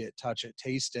to see it, touch it,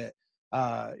 taste it.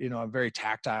 I'm very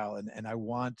tactile, and I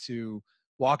want to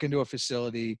walk into a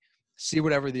facility, see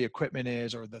whatever the equipment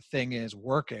is or the thing is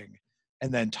working,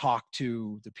 and then talk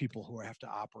to the people who have to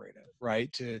operate it,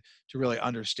 right? To really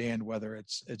understand whether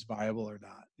it's viable or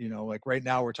not. Like right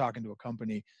now we're talking to a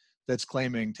company that's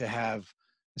claiming to have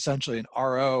essentially an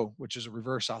RO, which is a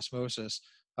reverse osmosis,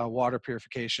 water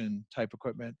purification type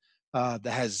equipment that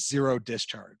has zero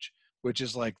discharge, which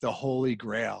is like the holy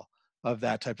grail of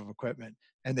that type of equipment.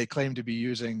 And they claim to be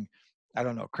using, I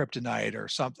don't know, kryptonite or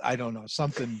something, I don't know,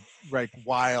 something like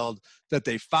wild that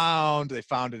they found. They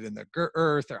found it in the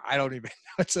earth, or I don't even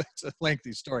know. It's a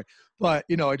lengthy story. But,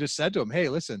 I just said to them, hey,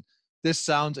 listen, this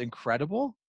sounds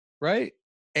incredible, right?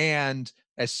 And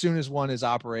as soon as one is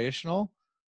operational,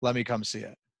 let me come see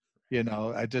it.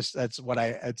 It's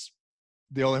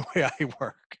the only way I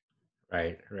work.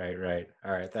 Right.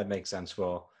 All right, that makes sense.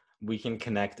 Well, we can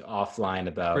connect offline For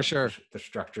about sure. the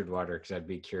structured water because I'd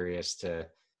be curious to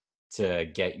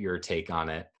get your take on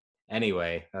it.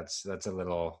 Anyway, that's a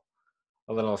little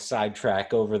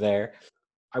sidetrack over there.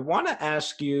 I want to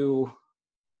ask you,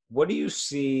 what do you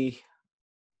see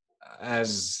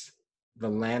as the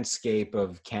landscape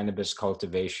of cannabis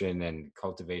cultivation and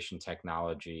cultivation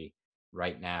technology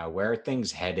right now? Where are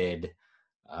things headed?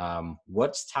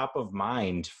 What's top of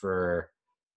mind for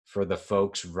the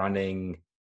folks running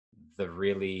the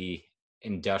really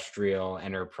industrial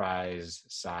enterprise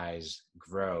size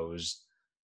grows?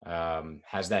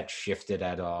 Has that shifted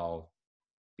at all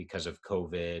because of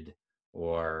COVID?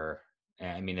 Or,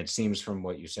 I mean, it seems from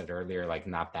what you said earlier, like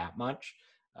not that much.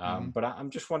 Mm-hmm. But I'm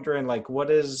just wondering, like,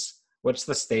 what's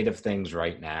the state of things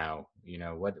right now?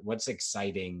 What's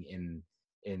exciting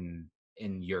in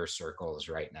in your circles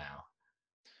right now?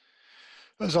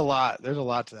 There's a lot. There's a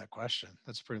lot to that question.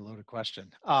 That's a pretty loaded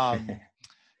question.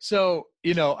 So,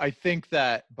 I think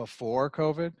that before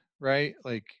COVID, right,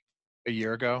 like a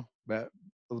year ago, but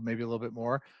maybe a little bit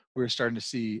more, we were starting to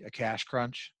see a cash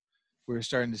crunch. We were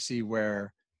starting to see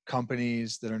where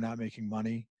companies that are not making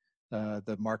money,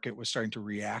 the market was starting to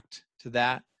react to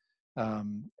that.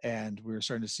 And we were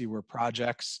starting to see where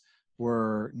projects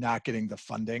were not getting the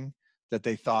funding that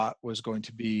they thought was going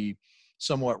to be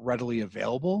somewhat readily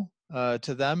available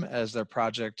to them as their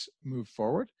project moved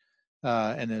forward,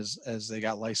 and as they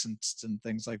got licensed and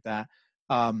things like that.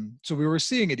 So we were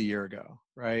seeing it a year ago,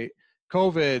 right?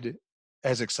 COVID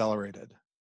has accelerated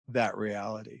that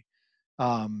reality.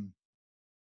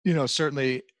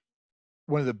 Certainly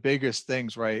one of the biggest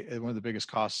things, right? And one of the biggest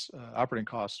costs, operating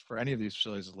costs for any of these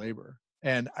facilities is labor.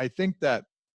 And I think that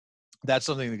that's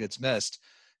something that gets missed,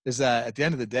 is that at the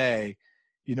end of the day,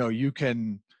 you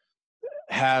can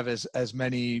have as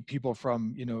many people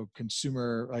from,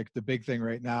 consumer, like the big thing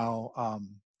right now,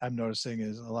 I'm noticing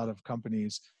is a lot of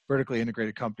companies, vertically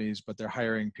integrated companies, but they're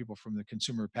hiring people from the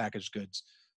consumer packaged goods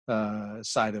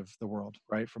side of the world,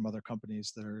 right? From other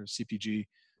companies that are CPG,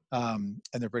 and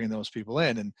they're bringing those people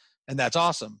in, and that's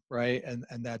awesome, right? And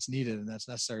that's needed and that's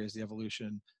necessary as the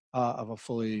evolution of a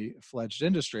fully fledged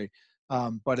industry.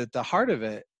 But at the heart of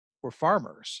it, we're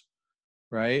farmers,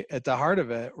 right? At the heart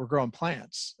of it, we're growing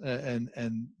plants,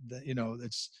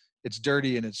 it's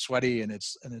dirty and it's sweaty and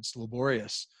it's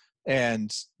laborious,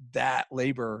 and that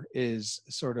labor is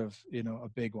sort of a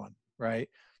big one, right?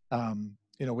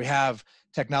 We have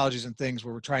technologies and things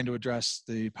where we're trying to address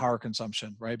the power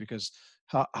consumption, right? Because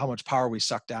how much power we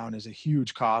suck down is a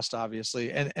huge cost,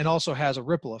 obviously, and also has a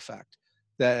ripple effect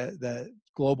that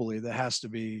globally that has to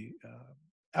be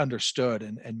understood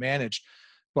and managed.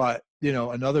 But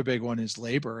another big one is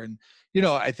labor, and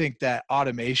I think that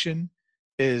automation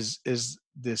is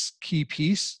this key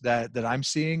piece that I'm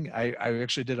seeing. I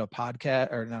actually did a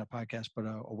podcast, or not a podcast, but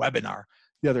a webinar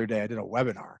the other day. I did a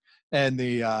webinar, and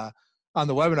on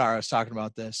the webinar I was talking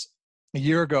about this. A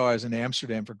year ago, I was in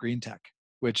Amsterdam for Green Tech,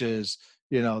 which is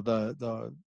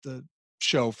the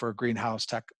show for greenhouse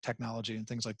technology and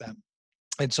things like that.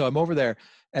 And so I'm over there,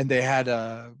 and they had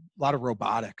a lot of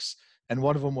robotics, and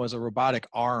one of them was a robotic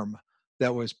arm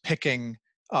that was picking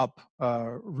up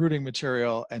rooting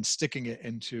material and sticking it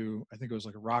into, I think it was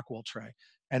like a Rockwell tray,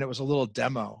 and it was a little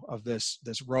demo of this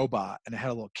robot, and it had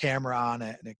a little camera on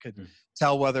it, and it could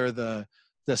tell whether the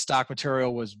stock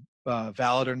material was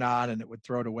valid or not, and it would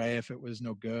throw it away if it was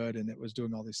no good, and it was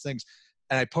doing all these things.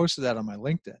 And I posted that on my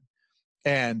LinkedIn,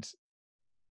 and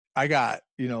I got,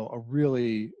 a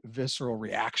really visceral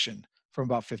reaction from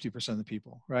about 50% of the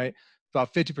people, right?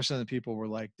 About 50% of the people were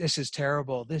like, this is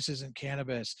terrible. This isn't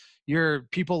cannabis.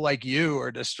 People like you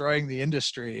are destroying the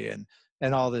industry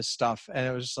and all this stuff. And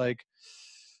it was just like,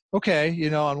 okay,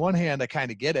 on one hand, I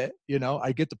kind of get it.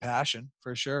 I get the passion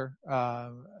for sure.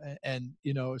 And,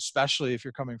 especially if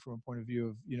you're coming from a point of view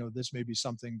of, this may be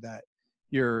something that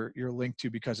you're linked to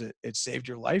because it saved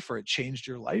your life or it changed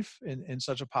your life in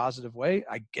such a positive way.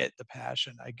 I get the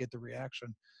passion. I get the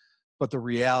reaction. But the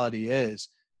reality is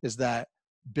that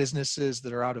businesses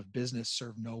that are out of business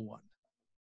serve no one,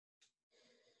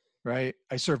 right?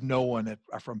 I serve no one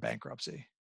from bankruptcy.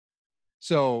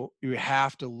 So you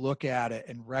have to look at it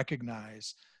and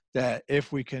recognize that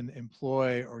if we can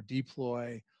employ or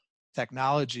deploy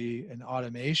technology and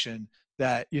automation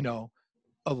that,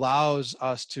 allows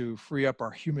us to free up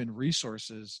our human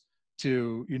resources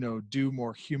to, do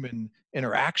more human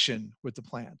interaction with the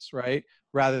plants, right?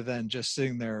 Rather than just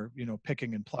sitting there,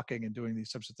 picking and plucking and doing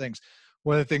these types of things.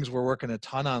 One of the things we're working a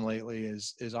ton on lately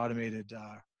is automated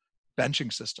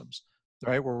benching systems,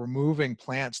 right? Where we're moving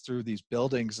plants through these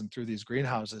buildings and through these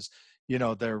greenhouses.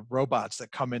 They're robots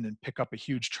that come in and pick up a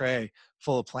huge tray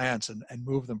full of plants and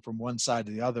move them from one side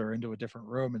to the other into a different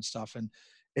room and stuff. And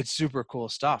it's super cool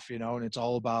stuff, and it's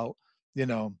all about,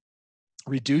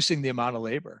 reducing the amount of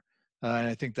labor. And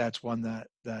I think that's one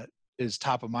that is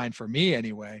top of mind for me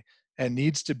anyway, and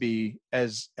needs to be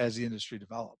as the industry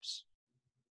develops.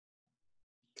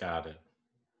 Got it.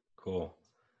 Cool.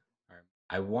 All right.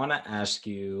 I want to ask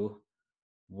you,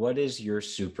 what is your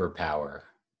superpower?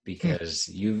 Because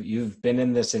you've been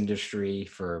in this industry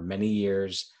for many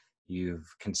years. You've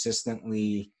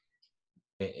consistently,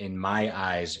 in my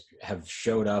eyes, have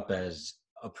showed up as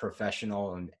a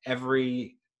professional in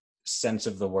every sense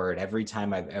of the word. Every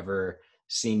time I've ever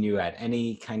seen you at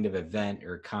any kind of event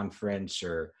or conference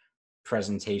or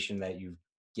presentation that you've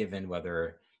given,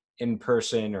 whether in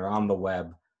person or on the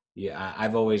web,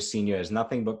 I've always seen you as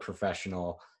nothing but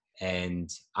professional.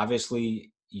 And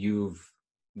obviously you've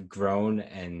grown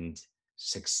and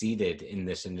succeeded in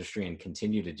this industry and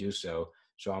continue to do so.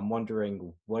 So I'm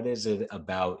wondering, what is it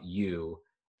about you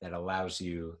that allows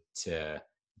you to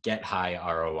get high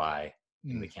ROI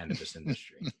in the Mm. cannabis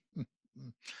industry?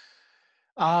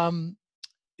 um,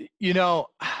 you know,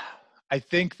 I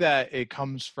think that it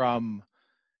comes from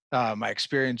my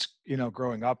experience,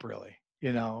 growing up. Really,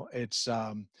 it's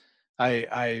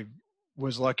I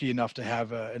was lucky enough to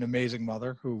have an amazing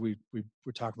mother who we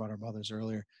were talking about our mothers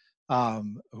earlier,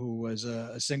 who was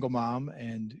a single mom,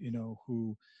 and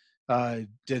who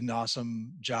did an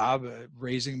awesome job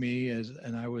raising me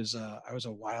and I was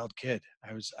a wild kid.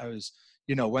 I was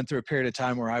went through a period of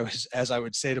time where I was, as I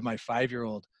would say to my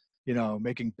 5-year-old,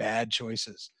 making bad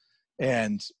choices.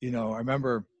 And I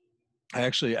remember I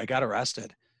got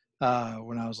arrested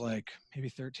when I was like maybe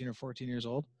 13 or 14 years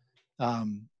old.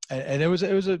 And it was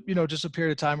a just a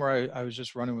period of time where I was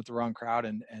just running with the wrong crowd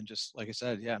and just, like I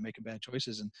said, yeah, making bad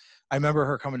choices. And I remember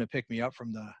her coming to pick me up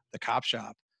from the cop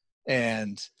shop,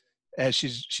 and as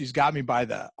she's got me by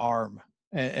the arm,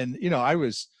 and I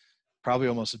was probably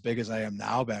almost as big as I am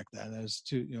now back then. I was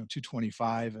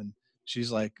 225, and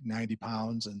she's like 90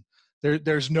 pounds, and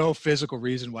there's no physical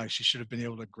reason why she should have been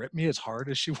able to grip me as hard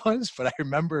as she was. But I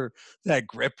remember that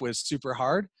grip was super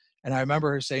hard. And I remember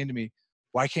her saying to me,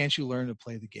 "Why can't you learn to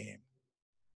play the game?"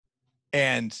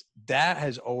 And that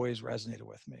has always resonated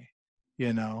with me,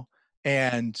 you know?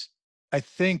 And I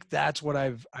think that's what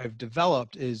I've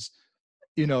developed is,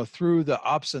 through the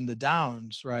ups and the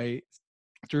downs, right?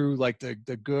 Through like the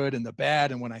good and the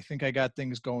bad. And when I think I got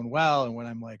things going well, and when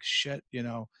I'm like, shit,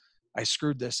 I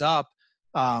screwed this up.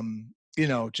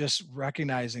 Just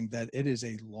recognizing that it is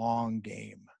a long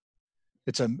game.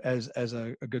 It's as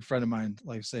a good friend of mine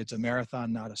like I say, it's a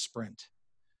marathon, not a sprint.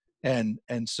 And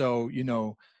so,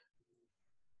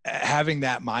 having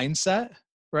that mindset,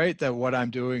 right, that what I'm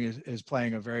doing is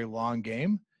playing a very long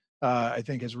game, I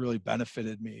think has really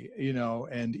benefited me,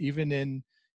 and even in,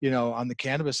 on the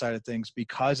cannabis side of things,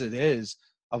 because it is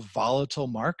a volatile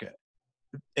market.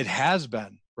 It has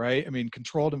been, right? I mean,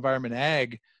 controlled environment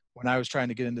ag, when I was trying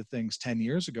to get into things 10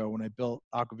 years ago, when I built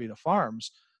Aquavita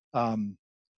Farms, um,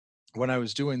 when I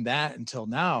was doing that until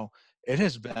now, it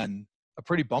has been a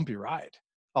pretty bumpy ride,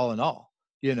 all in all.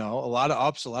 A lot of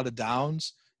ups, a lot of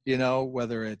downs.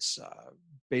 Whether it's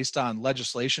based on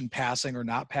legislation passing or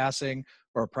not passing,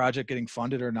 or a project getting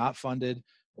funded or not funded,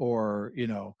 or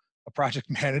a project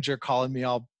manager calling me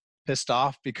all pissed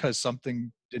off because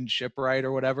something didn't ship right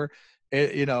or whatever.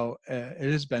 It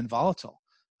has been volatile,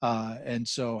 and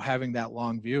so having that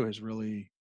long view has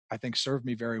really, I think, served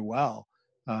me very well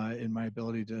in my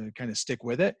ability to kind of stick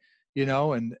with it,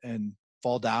 and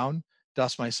fall down,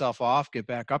 dust myself off, get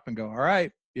back up and go, all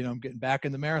right, I'm getting back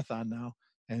in the marathon now,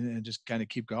 and just kind of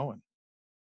keep going.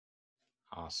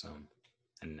 Awesome.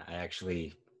 And I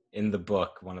actually, in the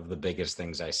book, one of the biggest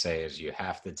things I say is you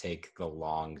have to take the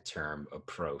long-term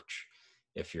approach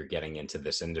if you're getting into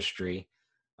this industry.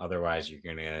 Otherwise,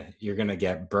 you're gonna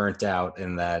get burnt out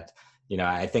in that.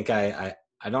 I think I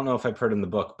don't know if I put in the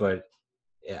book, but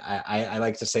I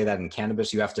like to say that in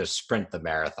cannabis, you have to sprint the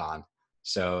marathon.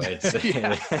 So it's,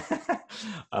 Yeah.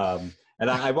 and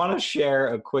I want to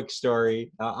share a quick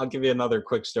story. I'll give you another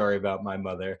quick story about my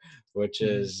mother, which Mhm,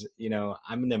 is,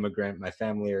 I'm an immigrant. My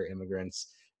family are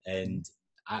immigrants. mhm, And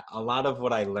a lot of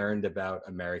what I learned about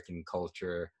American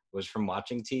culture was from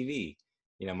watching TV.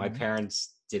 My mhm,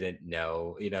 parents didn't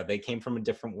know, they came from a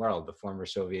different world, the former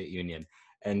Soviet Union.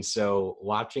 And so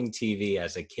watching TV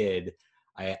as a kid,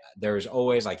 there was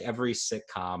always, like, every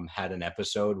sitcom had an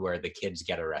episode where the kids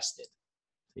get arrested,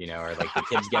 or like the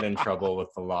kids get in trouble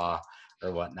with the law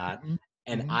or whatnot. mhm,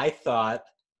 And mhm, I thought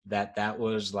that that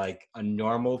was like a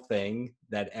normal thing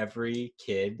that every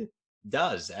kid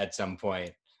does at some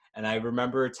point. And I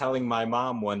remember telling my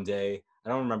mom one day, I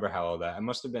don't remember how old I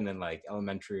must have been in like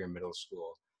elementary or middle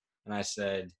school. And I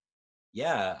said,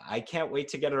 yeah, I can't wait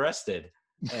to get arrested.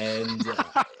 And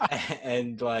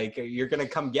and like, you're gonna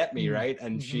come get me, mhm, right?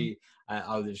 And mhm,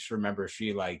 I'll just remember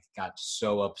she like got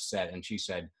so upset, and she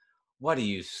said, "What are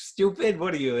you, stupid?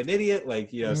 What are you, an idiot?"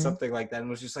 Like, mhm, something like that, and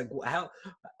was just like, how,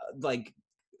 like,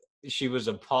 she was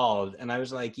appalled. And I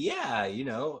was like, yeah,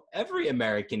 every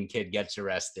American kid gets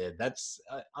arrested. That's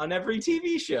on every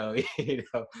TV show.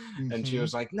 And she mhm.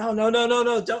 was like, no, no, no, no,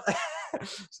 no, don't.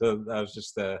 So that was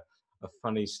just a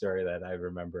funny story that I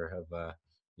remember of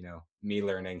me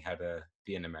learning how to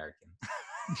be an American.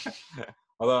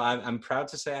 Although I'm proud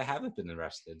to say I haven't been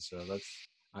arrested, so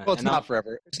Well, And I'm it's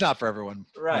not for everyone,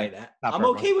 Mike. right. Not I'm for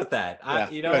everyone. okay with that. Yeah,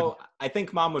 good. I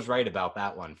think mom was right about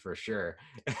that one for sure.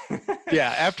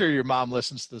 Yeah, after your mom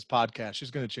listens to this podcast, she's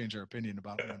going to change her opinion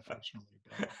about me, unfortunately.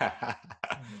 But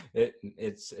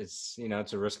It's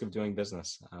it's a risk of doing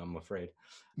business, I'm afraid.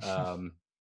 Um,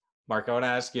 Mark, I want to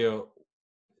ask you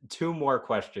two more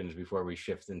questions before we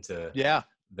shift into yeah.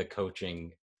 the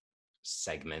coaching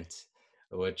segment,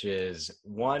 which is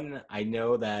one, I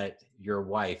know that your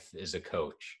wife is a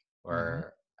coach, Hmm.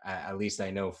 or at least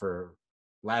I know for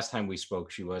last time we spoke,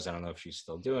 she was. I don't know if she's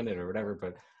still doing it or whatever,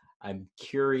 but I'm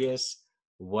curious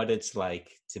what it's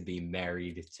like to be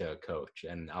married to a coach.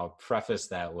 And I'll preface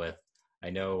that with, I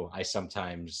know I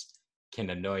sometimes can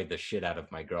annoy the shit out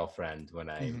of my girlfriend when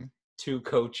I'm Hmm. too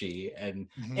coachy,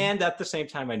 Hmm. and at the same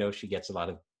time I know she gets a lot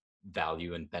of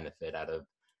value and benefit out of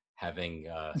having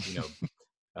uh,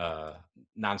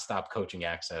 nonstop coaching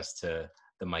access to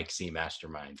the Mike C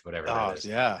Mastermind, whatever that Oh is.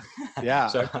 yeah, yeah.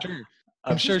 So I'm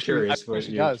I'm sure just I'm curious sure what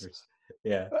she your does.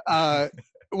 yeah. Uh,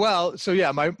 well, so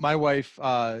yeah, my wife,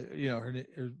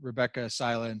 Rebecca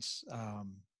Silence,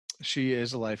 she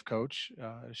is a life coach.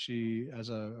 She has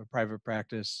a private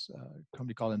practice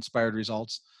company called Inspired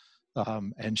Results,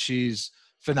 and she's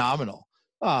phenomenal.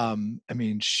 I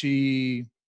mean, she,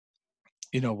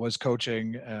 was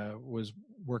coaching, was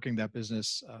working that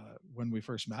business when we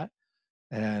first met,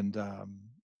 and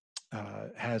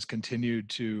has continued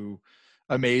to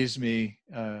amaze me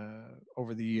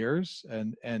over the years.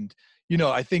 And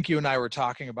I think you and I were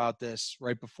talking about this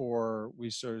right before we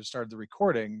sort of started the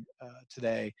recording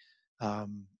today.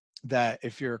 Um, that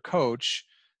if you're a coach,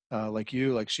 like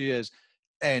she is,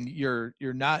 and you're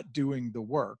not doing the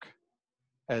work,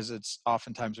 as it's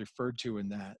oftentimes referred to in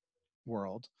that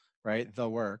world, right? The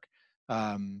work.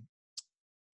 Um,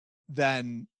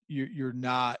 then you're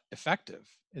not effective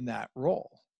in that role,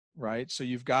 right? So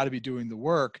you've got to be doing the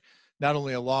work, not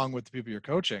only along with the people you're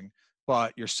coaching,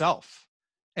 but yourself.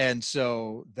 And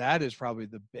so that is probably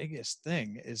the biggest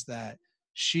thing, is that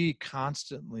she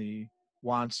constantly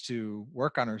wants to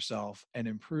work on herself and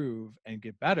improve and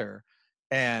get better.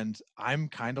 And I'm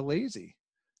kind of lazy.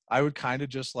 I would kind of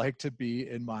just like to be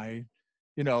in my,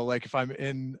 like if I'm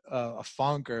in a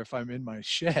funk or if I'm in my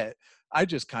shit, I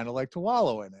just kind of like to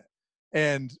wallow in it.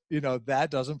 And that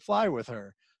doesn't fly with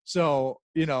her. So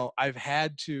I've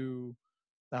had to,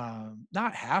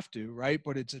 not have to, right,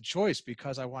 but it's a choice,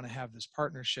 because I want to have this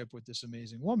partnership with this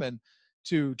amazing woman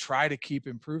to try to keep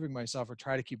improving myself, or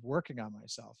try to keep working on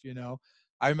myself.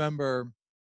 I remember,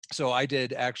 so I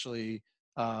did actually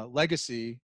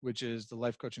Legacy, which is the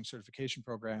life coaching certification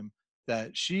program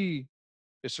that she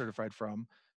is certified from.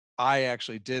 I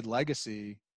actually did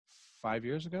Legacy 5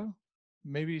 years ago,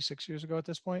 maybe 6 years ago at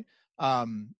this point.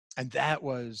 And that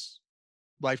was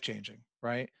life changing,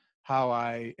 right? How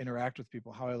I interact with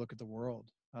people, how I look at the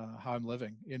world, how I'm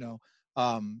living, and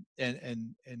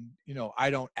I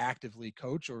don't actively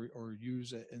coach or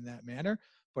use it in that manner,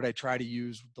 but I try to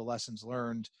use the lessons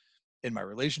learned in my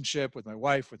relationship with my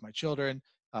wife, with my children,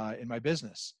 in my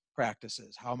business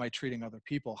practices. How am I treating other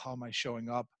people? How am I showing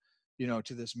up,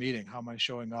 to this meeting? How am I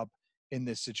showing up in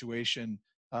this situation?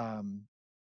 Um,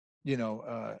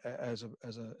 as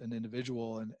an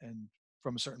individual, and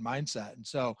from a certain mindset. And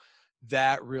so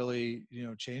that really,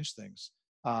 changed things.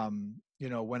 When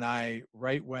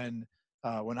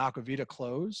Aquavita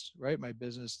closed, right, my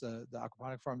business, the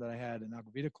aquaponic farm that I had in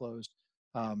Aquavita closed,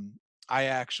 I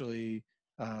actually,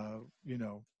 uh, you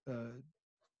know, uh,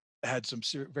 had some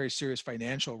very serious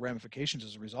financial ramifications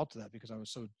as a result of that, because I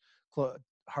was so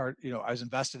hard, I was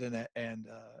invested in it, and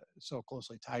so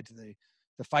closely tied to the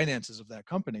finances of that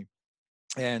company.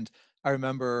 And I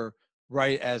remember,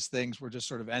 right as things were just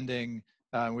sort of ending,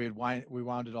 we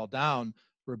wound it all down.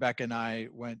 Rebecca and I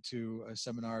went to a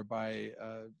seminar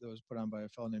that was put on by a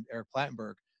fellow named Eric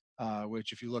Plattenberg,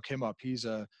 which, if you look him up, he's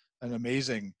an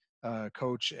amazing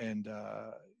coach and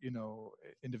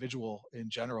individual in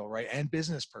general, right, and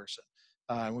business person.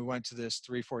 And we went to this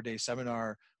 3-4 day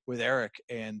seminar with Eric,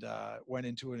 and went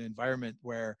into an environment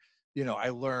where I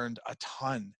learned a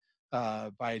ton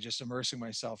by just immersing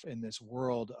myself in this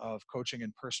world of coaching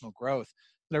and personal growth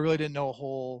that I really didn't know a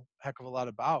whole heck of a lot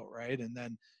about, right? And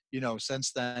then,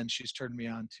 since then, she's turned me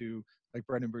on to like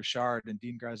Brendan Burchard and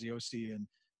Dean Graziosi,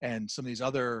 and some of these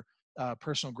other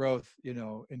personal growth,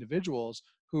 individuals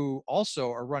who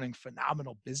also are running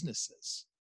phenomenal businesses,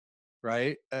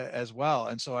 right, as well.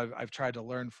 And so I've tried to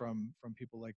learn from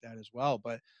people like that as well.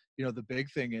 But the big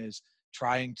thing is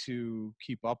trying to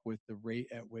keep up with the rate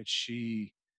at which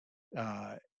she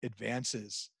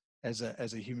advances as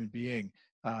a human being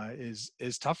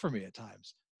is tough for me at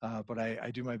times. But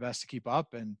I do my best to keep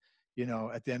up, and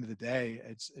at the end of the day,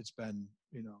 it's been,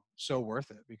 so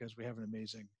worth it, because we have an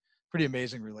pretty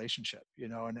amazing relationship,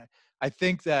 and I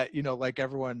think that, like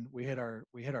everyone, we hit our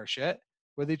shit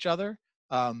with each other.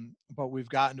 But we've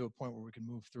gotten to a point where we can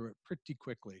move through it pretty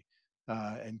quickly,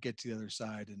 and get to the other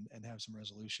side, and have some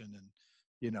resolution. And,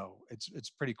 it's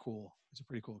pretty cool. It's a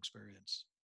pretty cool experience.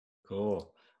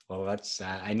 Cool. Well, that's,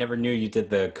 I never knew you did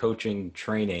the coaching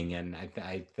training, and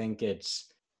I think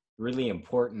it's really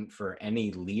important for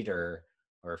any leader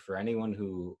or for anyone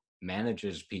who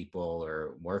manages people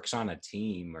or works on a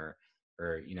team, or,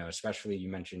 especially you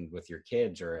mentioned with your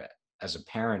kids, or as a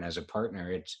parent, as a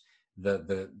partner, it's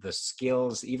the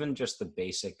skills, even just the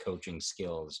basic coaching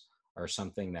skills, are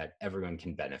something that everyone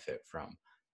can benefit from.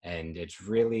 And it's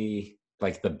really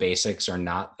like the basics are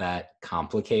not that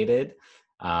complicated.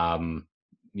 um,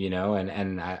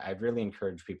 and I really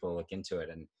encourage people to look into it.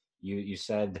 And you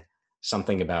said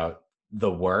something about the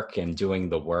work and doing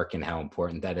the work and how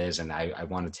important that is. And I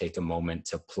want to take a moment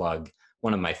to plug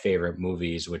one of my favorite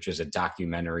movies, which is a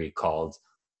documentary called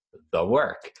The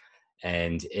Work.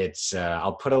 And it's,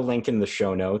 I'll put a link in the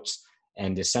show notes.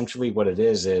 And essentially what it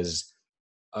is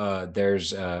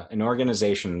there's an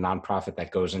organization, a nonprofit,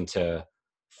 that goes into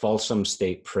Folsom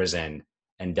State Prison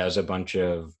and does a bunch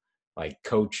of like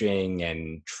coaching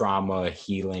and trauma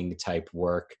healing type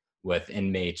work with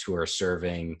inmates who are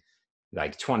serving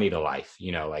like 20 to life,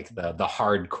 like the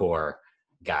hardcore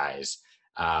guys.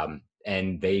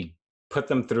 And they put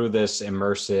them through this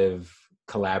immersive,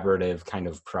 collaborative kind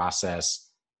of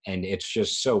process. And it's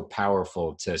just so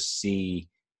powerful to see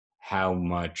how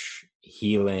much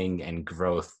healing and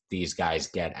growth these guys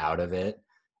get out of it.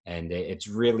 And it's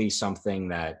really something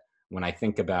that, when I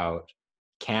think about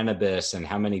cannabis and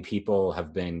how many people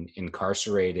have been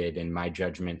incarcerated, in my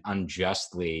judgment,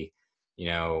 unjustly,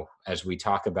 as we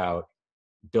talk about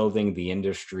building the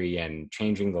industry and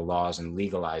changing the laws and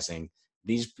legalizing,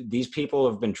 these people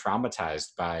have been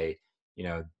traumatized by,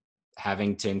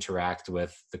 having to interact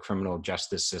with the criminal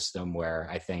justice system, where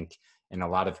I think in a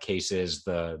lot of cases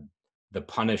the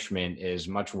punishment is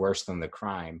much worse than the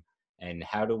crime. And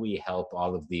how do we help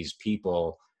all of these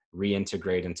people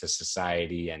reintegrate into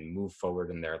society and move forward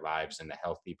in their lives in a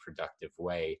healthy, productive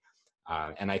way?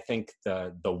 And I think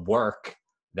the work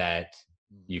that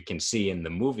you can see in the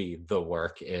movie, The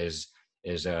Work, is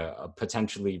a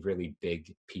potentially really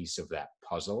big piece of that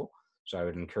puzzle. So I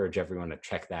would encourage everyone to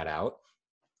check that out.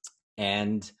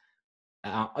 And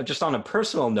just on a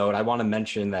personal note, I want to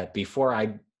mention that before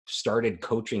I started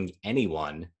coaching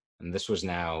anyone, and this was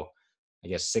now, I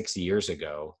guess, 6 years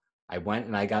ago, I went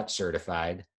and I got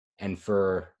certified. And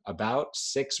for about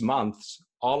 6 months,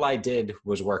 all I did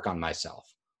was work on myself.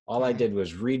 All I did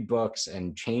was read books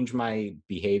and change my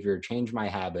behavior, change my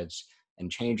habits, and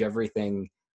change everything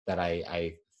that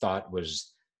I thought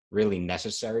was really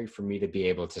necessary for me to be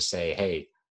able to say, hey,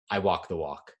 I walk the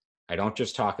walk. I don't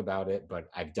just talk about it, but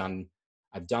I've done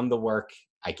the work.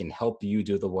 I can help you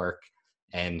do the work.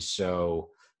 And so,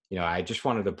 I just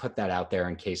wanted to put that out there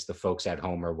in case the folks at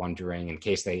home are wondering, in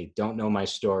case they don't know my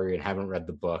story and haven't read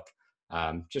the book.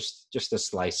 Just a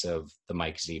slice of the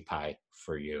Mike Z pie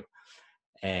for you.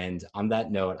 And on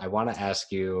that note, I want to ask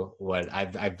you what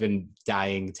I've been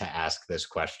dying to ask this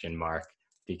question, Mark,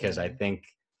 because I think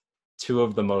two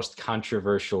of the most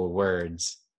controversial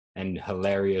words and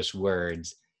hilarious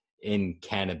words in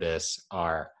cannabis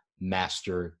are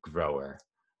master grower.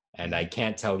 And I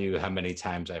can't tell you how many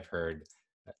times I've heard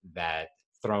that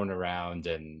thrown around,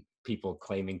 and people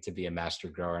claiming to be a master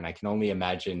grower. And I can only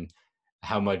imagine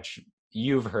how much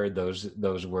you've heard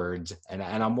those words. And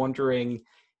I'm wondering,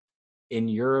 in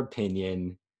your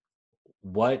opinion,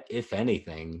 what, if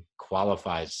anything,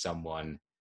 qualifies someone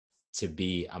to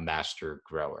be a master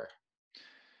grower?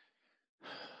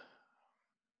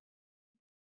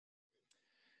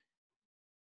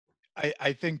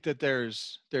 I think that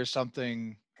there's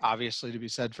something obviously to be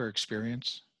said for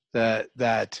experience,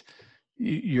 that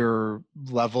your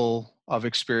level of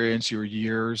experience, your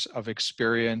years of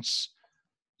experience,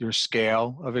 your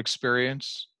scale of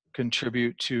experience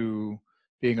contribute to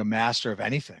being a master of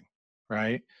anything,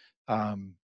 right? I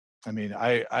mean,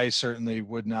 I certainly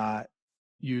would not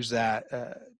use that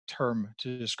term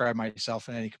to describe myself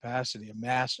in any capacity.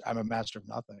 I'm a master of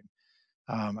nothing.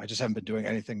 I just haven't been doing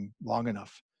anything long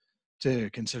enough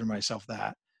to consider myself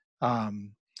that.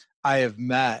 I have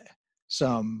met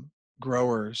some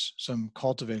growers, some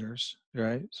cultivators,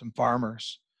 right? Some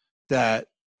farmers that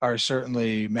are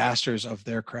certainly masters of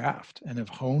their craft and have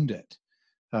honed it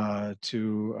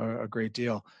to a great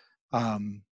deal.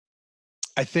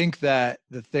 I think that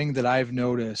the thing that I've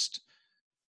noticed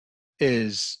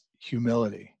is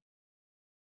humility.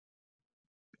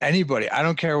 anybody, I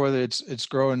don't care whether it's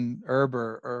growing herb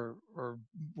or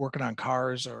working on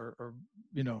cars or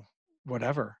you know,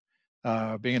 whatever,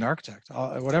 being an architect,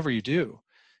 whatever you do,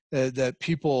 that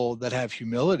people that have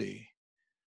humility,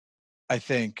 I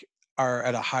think, are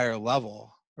at a higher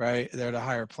level, right? They're at a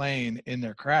higher plane in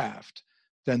their craft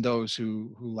than those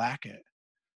who lack it.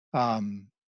 Um,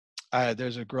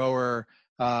 there's a grower,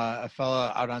 a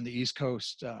fella out on the East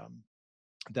Coast,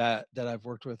 that I've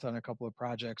worked with on a couple of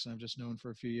projects, and I've just known for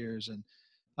a few years. And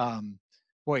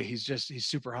boy, he's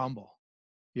super humble,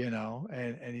 you know.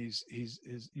 And he's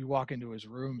you walk into his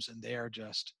rooms and they are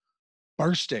just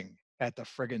bursting at the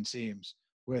friggin' seams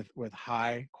with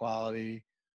high quality,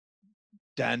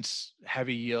 dense,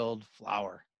 heavy yield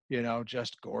flower, you know,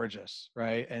 just gorgeous,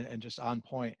 right? And just on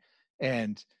point.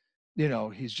 And, you know,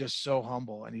 he's just so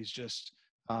humble, and he's just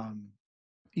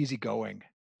easygoing,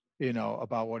 you know,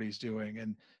 about what he's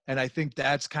doing. And I think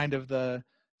that's kind of the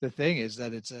thing, is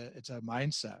that it's a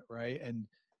mindset, right? And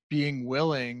being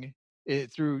willing,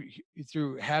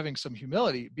 through having some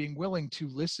humility, being willing to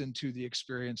listen to the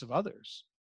experience of others,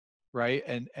 right?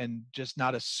 And just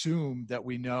not assume that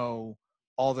we know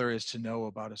all there is to know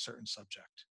about a certain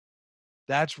subject.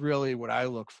 That's really what I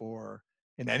look for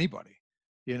in anybody.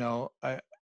 You know,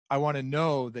 I want to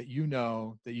know that you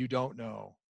don't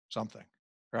know something,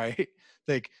 right?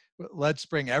 Like, let's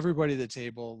bring everybody to the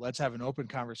table. Let's have an open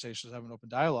conversation, let's have an open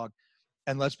dialogue,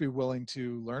 and let's be willing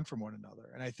to learn from one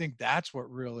another. And I think that's what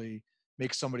really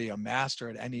makes somebody a master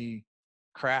at any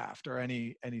craft or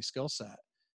any skill set,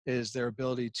 is their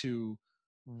ability to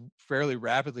fairly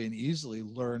rapidly and easily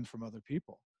learn from other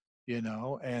people, you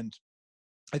know. And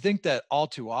I think that all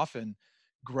too often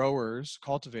growers,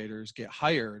 cultivators get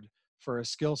hired for a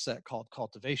skill set called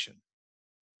cultivation,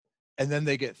 and then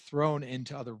they get thrown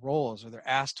into other roles, or they're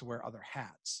asked to wear other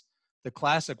hats. The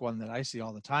classic one that I see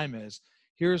all the time is,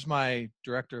 here's my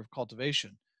director of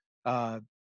cultivation. Uh,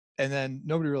 and then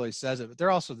nobody really says it, but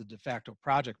they're also the de facto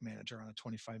project manager on a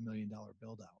 $25 million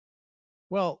build out.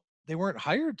 Well, they weren't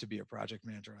hired to be a project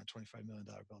manager on a $25 million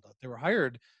build out. They were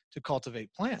hired to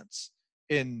cultivate plants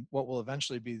in what will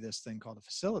eventually be this thing called a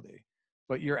facility.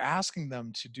 But you're asking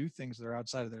them to do things that are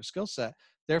outside of their skill set.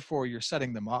 Therefore, you're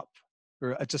setting them up,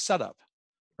 or it's a setup,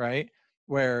 right?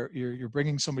 Where you're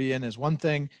bringing somebody in as one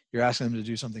thing, you're asking them to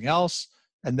do something else.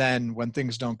 And then when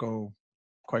things don't go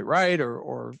quite right,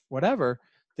 or whatever,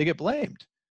 they get blamed.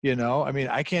 You know, I mean,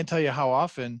 I can't tell you how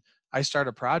often I start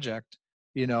a project,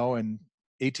 you know, and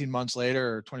 18 months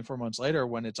later or 24 months later,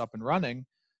 when it's up and running,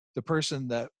 the person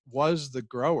that was the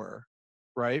grower,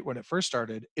 right, when it first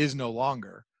started, is no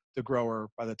longer the grower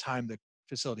by the time the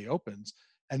facility opens.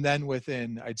 And then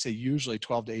within, I'd say usually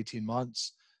 12 to 18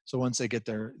 months, so once they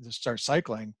start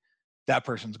cycling, that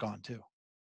person's gone too.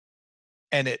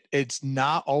 And it's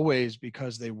not always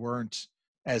because they weren't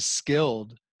as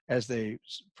skilled as they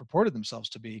purported themselves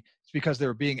to be. It's because they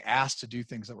were being asked to do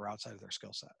things that were outside of their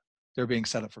skill set. They're being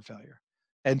set up for failure.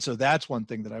 And so that's one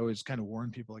thing that I always kind of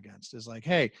warn people against, is like,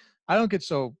 hey, I don't get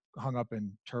so hung up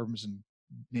in terms and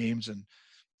names, and,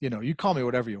 you know, you call me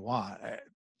whatever you want.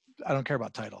 I don't care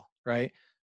about title, right?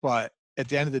 But at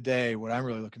the end of the day, what I'm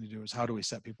really looking to do is, how do we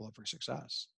set people up for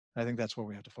success? I think that's what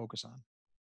we have to focus on.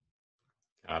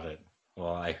 Got it.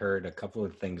 Well, I heard a couple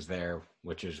of things there,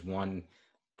 which is one,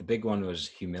 the big one was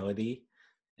humility.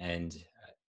 And,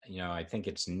 you know, I think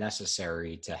it's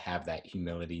necessary to have that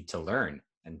humility to learn,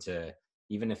 and to,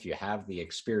 even if you have the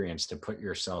experience, to put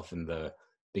yourself in the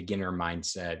beginner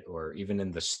mindset or even in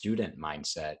the student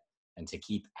mindset, and to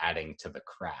keep adding to the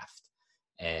craft.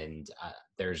 And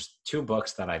there's two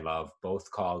books that I love,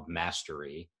 both called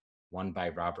Mastery, one by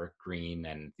Robert Greene,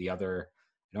 and the other,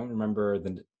 I don't remember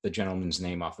the gentleman's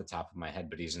name off the top of my head,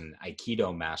 but he's an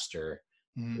Aikido master.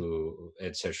 Mm-hmm. Who,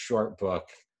 it's a short book.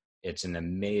 It's an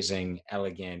amazing,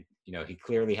 elegant, you know, he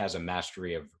clearly has a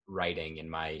mastery of writing, in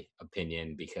my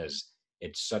opinion, because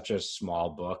it's such a small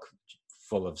book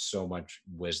full of so much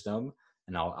wisdom.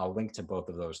 And I'll link to both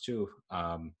of those too.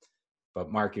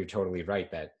 But Mark, you're totally right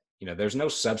that, you know, there's no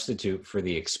substitute for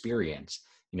the experience.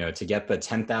 You know, to get the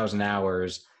 10,000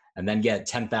 hours and then get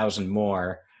 10,000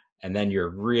 more, and then you're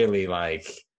really like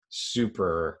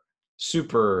super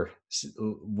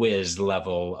whiz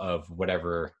level of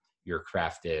whatever your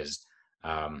craft is.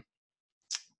 All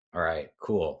right,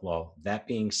 cool. Well, that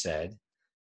being said,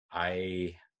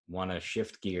 I want to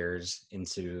shift gears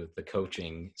into the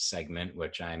coaching segment,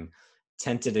 which I'm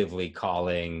tentatively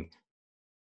calling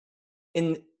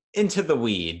into the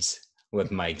weeds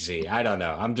with Mike Z. I don't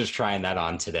know. I'm just trying that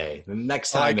on today. The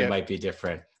next time it might be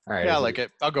different. All right. Yeah, I like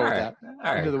it. I'll go with that.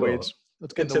 All right. Into the Cool. weeds.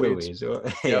 Let's get into the weeds.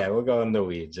 Yeah, we'll go in the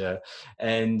weeds.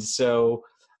 And so,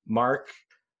 Mark,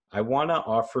 I want to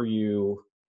offer you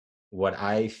what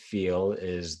I feel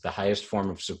is the highest form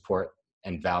of support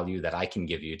and value that I can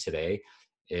give you today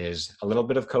is a little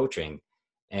bit of coaching.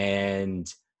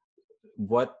 And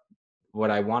what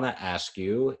I want to ask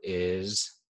you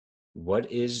is,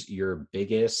 what is your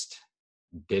biggest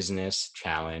business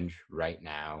challenge right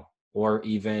now? Or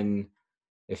even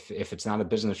if it's not a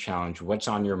business challenge, what's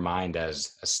on your mind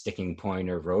as a sticking point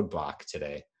or roadblock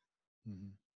today?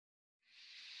 Mhm.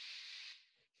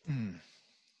 Mm.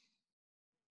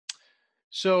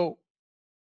 So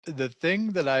the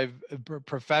thing that I've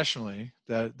professionally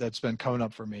that's been coming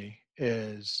up for me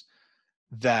is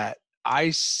that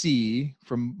I see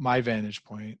from my vantage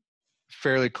point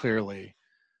fairly clearly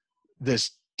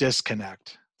this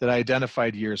disconnect that I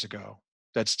identified years ago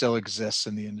that still exists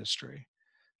in the industry.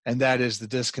 And that is the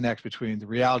disconnect between the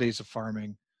realities of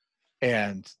farming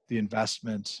and the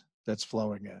investment that's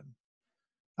flowing in.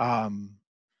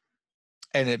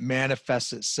 And it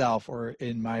manifests itself, or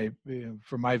in my,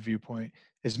 from my viewpoint,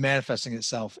 is manifesting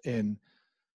itself in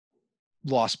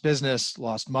lost business,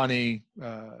 lost money,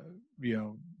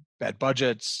 bad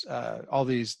budgets, all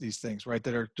these things, right,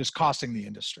 that are just costing the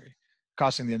industry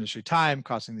time,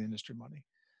 costing the industry money.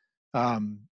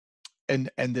 And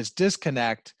this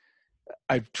disconnect,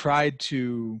 I've tried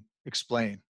to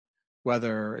explain,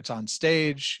 whether it's on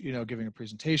stage, giving a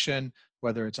presentation,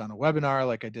 whether it's on a webinar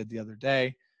like I did the other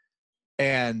day.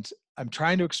 And I'm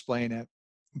trying to explain it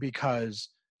because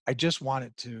I just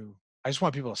want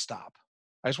people to stop.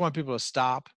 I just want people to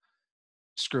stop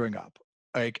screwing up.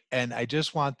 And I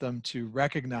just want them to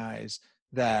recognize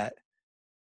that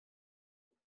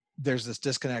there's this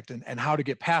disconnect and how to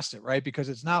get past it, right? Because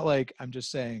it's not like I'm just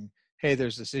saying, hey,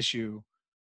 there's this issue.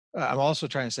 I'm also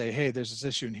trying to say, hey, there's this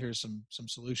issue and here's some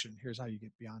solution. Here's how you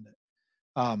get beyond it.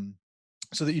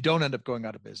 So that you don't end up going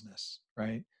out of business,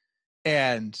 right?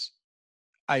 And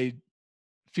I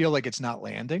feel like it's not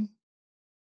landing,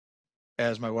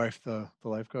 as my wife, the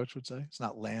life coach, would say. It's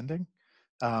not landing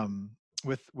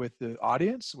with the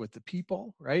audience, with the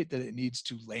people, right, that it needs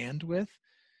to land with.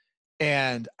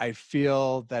 And I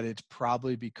feel that it's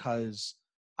probably because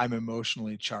I'm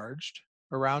emotionally charged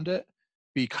around it,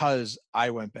 because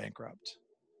I went bankrupt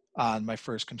on my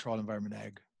first controlled environment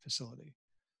ag facility.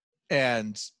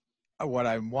 And what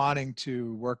I'm wanting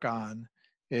to work on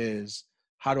is,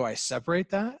 how do I separate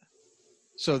that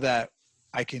so that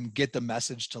I can get the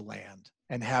message to land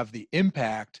and have the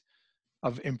impact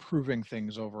of improving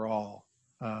things overall.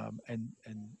 And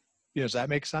does that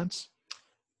make sense?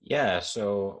 Yeah.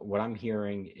 So what I'm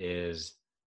hearing is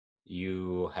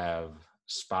you have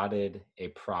spotted a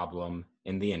problem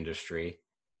in the industry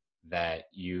that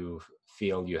you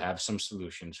feel you have some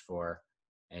solutions for,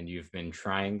 and you've been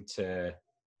trying to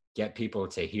get people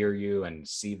to hear you and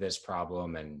see this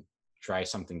problem and try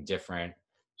something different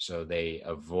so they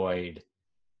avoid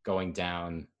going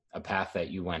down a path that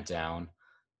you went down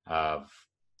of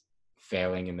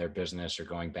failing in their business or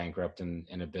going bankrupt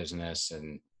in a business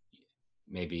and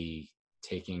maybe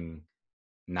taking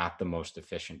not the most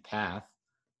efficient path.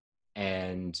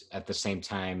 And at the same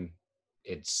time,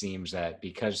 it seems that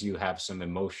because you have some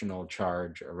emotional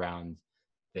charge around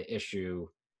the issue,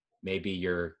 maybe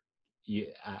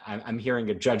I'm hearing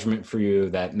a judgment for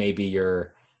you that maybe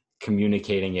you're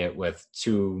communicating it with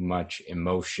too much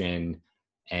emotion,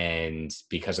 and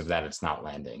because of that, it's not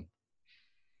landing.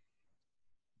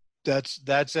 That's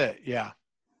it. Yeah.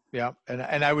 Yeah.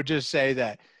 And I would just say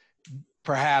that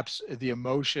perhaps the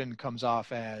emotion comes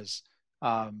off as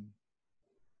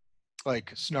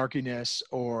like snarkiness,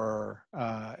 or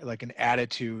like an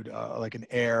attitude, like an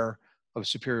air of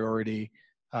superiority,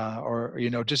 or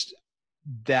just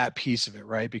that piece of it,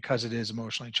 right? Because it is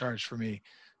emotionally charged for me.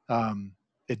 Um,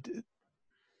 it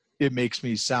it makes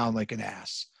me sound like an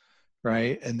ass,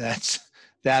 right? And that's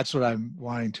what I'm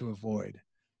wanting to avoid.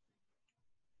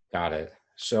 Got it.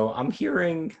 So I'm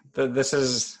hearing that this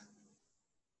is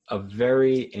a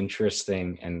very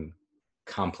interesting and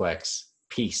complex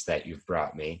piece that you've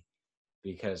brought me,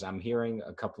 because I'm hearing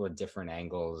a couple of different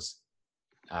angles.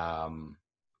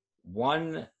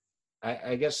 One,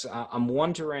 I guess I'm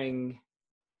wondering,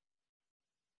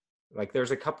 like,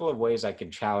 there's a couple of ways I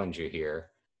could challenge you here.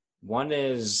 One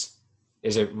is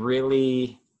it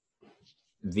really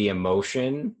the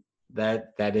emotion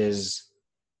that is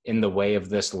in the way of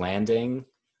this landing,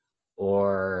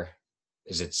 or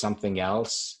is it something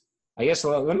else? I guess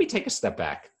let me take a step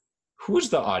back. Who's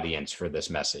the audience for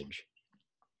this message?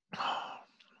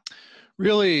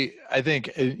 Really, I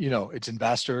think it's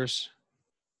investors.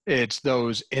 It's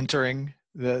those entering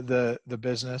the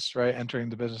business, right?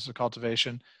 Entering the business of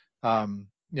cultivation.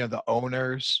 The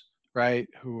owners, right,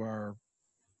 who are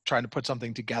trying to put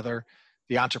something together,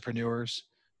 the entrepreneurs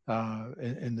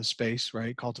in the space,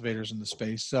 right? Cultivators in the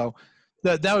space. So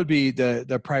that would be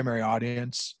the primary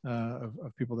audience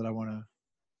of people that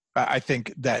I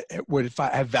think that it would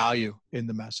have value in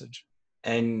the message.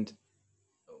 And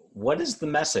what is the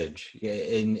message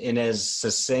in as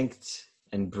succinct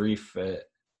and brief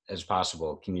as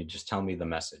possible? Can you just tell me the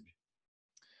message?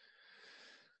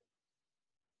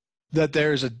 That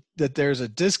there's a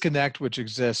disconnect which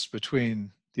exists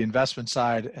between the investment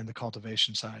side and the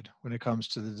cultivation side when it comes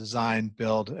to the design,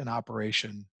 build, and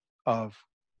operation of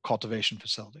cultivation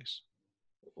facilities.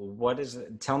 What is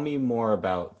it? Tell me more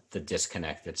about the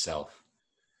disconnect itself.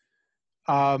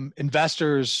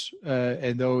 Investors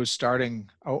and those starting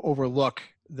overlook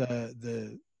that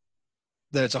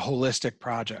it's a holistic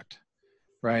project,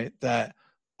 right? That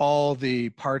all the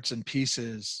parts and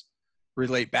pieces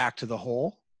relate back to the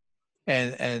whole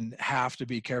and have to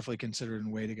be carefully considered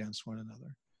and weighed against one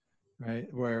another, right?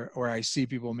 Where I see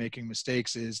people making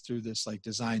mistakes is through this like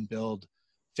design build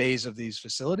phase of these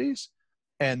facilities,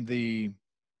 and they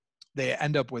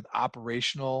end up with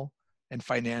operational and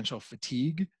financial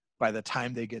fatigue by the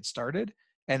time they get started,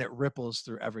 and it ripples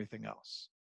through everything else.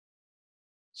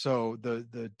 So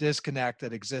the disconnect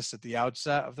that exists at the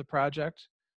outset of the project,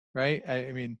 right?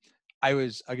 I mean, I'll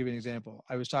give you an example.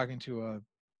 I was talking to a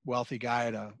wealthy guy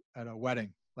at a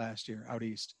wedding last year out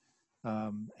east,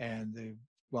 and the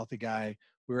wealthy guy,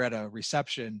 we were at a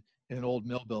reception in an old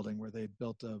mill building where they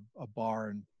built a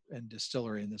bar and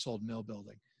distillery in this old mill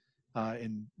building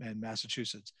in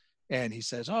Massachusetts. And he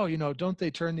says, "Oh, don't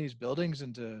they turn these buildings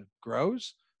into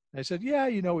grows?" And I said, "Yeah,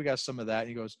 we got some of that." And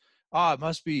he goes, "Oh, it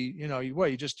must be,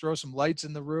 you just throw some lights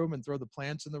in the room and throw the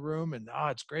plants in the room and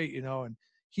it's great, And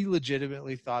he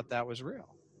legitimately thought that was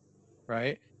real,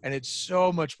 right? And it's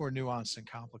so much more nuanced and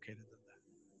complicated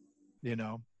than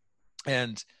that,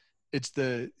 And it's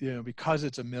because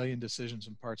it's a million decisions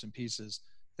and parts and pieces,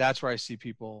 that's where I see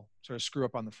people sort of screw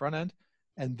up on the front end.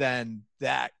 And then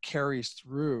that carries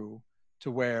through to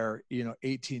where,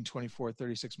 18, 24,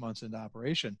 36 months into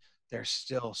operation, they're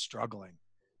still struggling,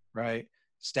 right?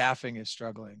 Staffing is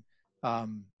struggling.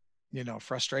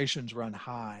 Frustrations run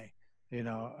high.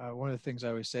 One of the things I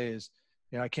always say is,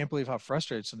 I can't believe how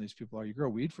frustrated some of these people are. You grow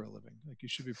weed for a living. Like, you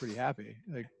should be pretty happy.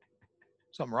 Like,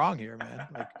 something wrong here, man.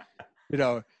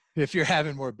 Like, if you're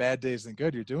having more bad days than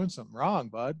good, you're doing something wrong,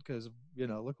 bud. Because,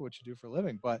 look at what you do for a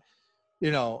living. But,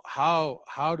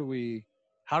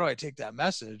 how do I take that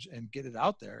message and get it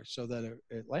out there so that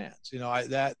it lands?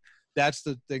 That's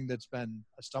the thing that's been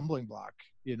a stumbling block,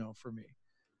 for me.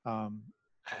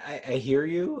 I hear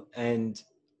you, and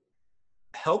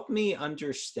help me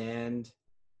understand,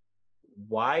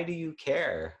 why do you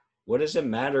care? What does it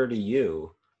matter to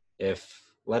you if,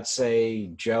 let's say,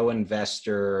 Joe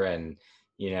investor and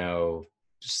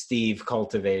Steve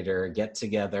cultivator get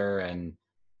together and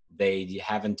they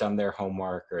haven't done their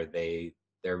homework, or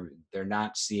they're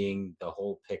not seeing the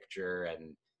whole picture,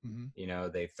 and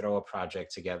they throw a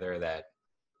project together that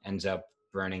ends up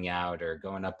burning out or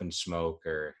going up in smoke,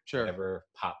 or Sure. whatever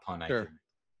pop pun I could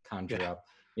conjure up. Up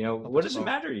What in does it smoke.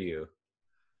 matter to you?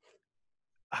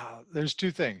 There's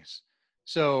two things.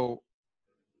 So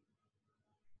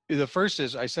the first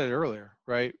is, I said it earlier,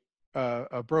 right?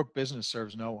 A broke business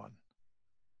serves no one.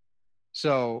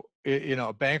 So,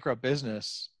 a bankrupt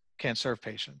business can't serve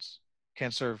patients,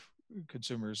 can't serve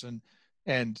consumers. And,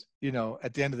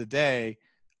 at the end of the day,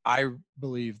 I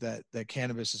believe that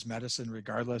cannabis is medicine,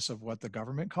 regardless of what the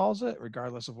government calls it,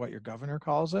 regardless of what your governor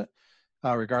calls it,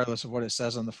 regardless of what it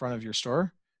says on the front of your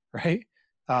store, right?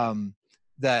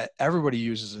 That everybody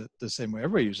uses it the same way.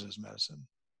 Everybody uses it as medicine.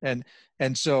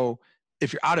 And so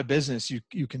if you're out of business,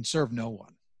 you can serve no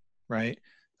one, right?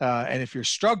 And if you're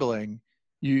struggling,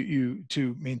 you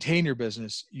to maintain your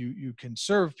business, you can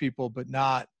serve people, but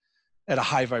not at a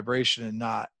high vibration and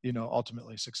not,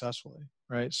 ultimately successfully,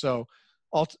 right? So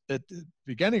at the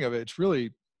beginning of it, it's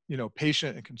really,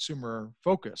 patient and consumer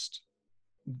focused.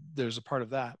 There's a part of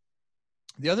that.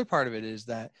 The other part of it is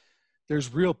that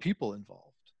there's real people involved.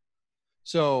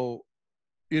 So,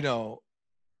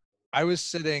 I was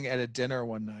sitting at a dinner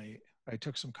one night. I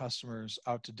took some customers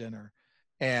out to dinner,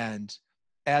 and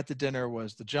at the dinner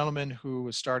was the gentleman who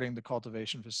was starting the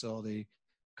cultivation facility,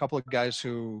 a couple of guys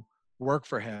who work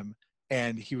for him,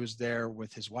 and he was there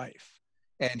with his wife.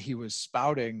 And he was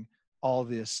spouting all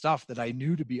this stuff that I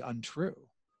knew to be untrue,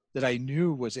 that I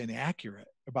knew was inaccurate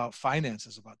about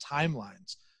finances, about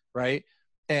timelines, right?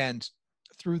 And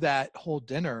through that whole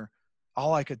dinner,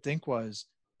 all I could think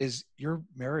is your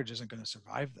marriage isn't going to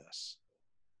survive this.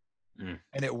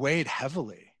 And it weighed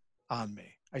heavily on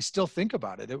me. I still think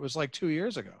about it. It was like 2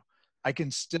 years ago. I can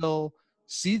still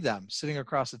see them sitting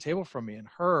across the table from me and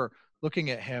her looking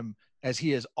at him as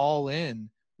he is all in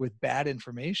with bad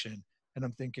information. And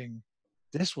I'm thinking,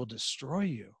 this will destroy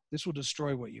you. This will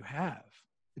destroy what you have.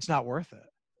 It's not worth it,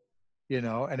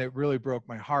 and it really broke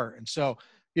my heart. And so,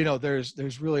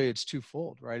 there's really, it's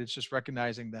twofold, right? It's just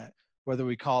recognizing that whether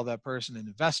we call that person an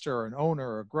investor or an owner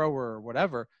or a grower or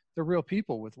whatever, they're real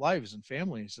people with lives and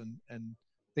families and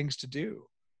things to do,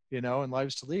 and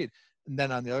lives to lead. And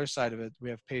then on the other side of it, we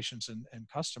have patients and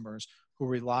customers who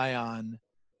rely on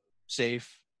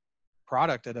safe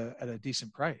product at a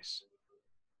decent price.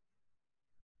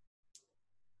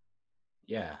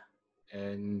 Yeah.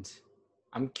 And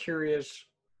I'm curious,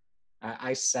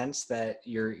 I sense that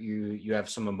you have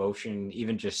some emotion,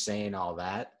 even just saying all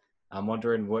that. I'm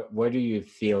wondering what are you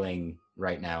feeling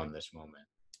right now in this moment?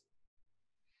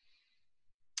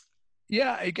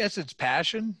 Yeah, I guess it's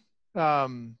passion,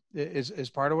 is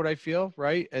part of what I feel,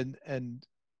 right? And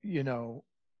you know,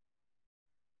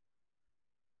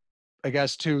 I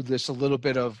guess too, this a little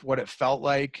bit of what it felt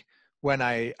like when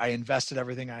I invested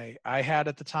everything I had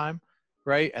at the time,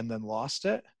 right? And then lost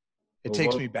it. It Well,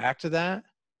 takes me back to that.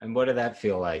 and what did that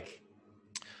feel like?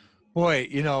 Boy,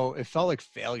 it felt like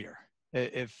failure.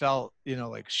 It felt,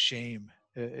 like shame.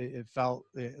 It felt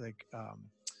like,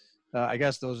 I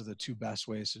guess those are the two best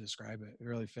ways to describe it.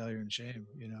 Really, failure and shame.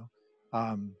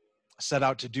 Set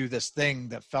out to do this thing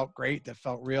that felt great, that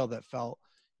felt real, that felt,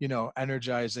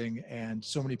 energizing, and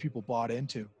so many people bought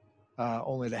into,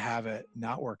 only to have it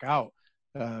not work out,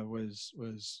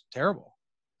 was terrible.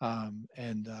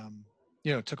 And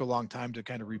it took a long time to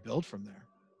kind of rebuild from there.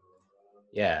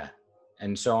 Yeah.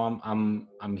 And so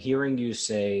I'm hearing you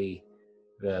say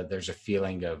there's a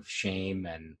feeling of shame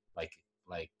and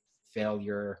like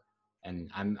failure, and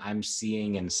I'm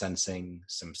seeing and sensing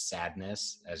some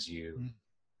sadness as you Mm.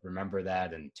 remember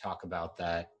that and talk about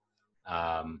that.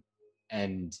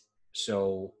 And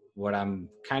so what I'm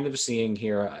kind of seeing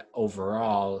here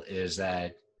overall is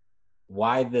that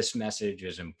why this message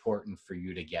is important for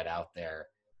you to get out there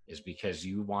is because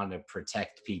you want to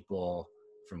protect people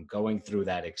from going through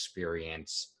that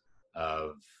experience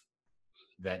of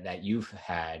that you've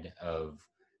had of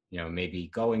maybe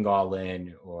going all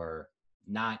in or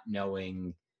not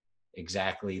knowing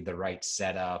exactly the right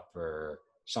setup or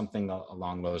something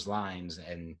along those lines,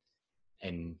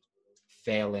 and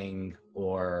failing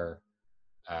or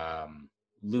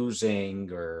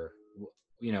losing or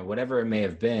whatever it may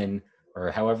have been,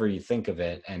 or however you think of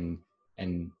it, and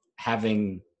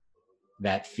having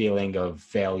that feeling of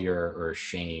failure or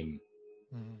shame.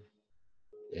 Mhm.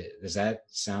 Does that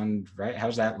sound right?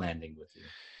 How's that landing with you?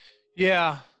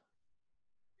 Yeah,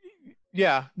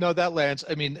 yeah, no, that lands.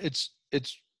 I mean, it's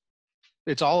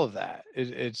all of that.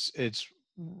 It's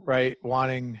right,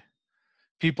 wanting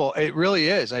people. It really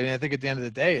is. I mean, I think at the end of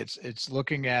the day, it's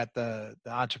looking at the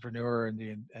entrepreneur and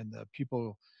the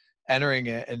people entering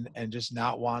it, and just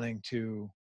not wanting to.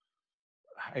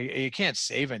 You can't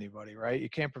save anybody, right? You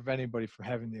can't prevent anybody from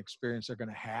having the experience they're going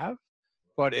to have,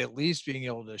 but at least being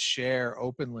able to share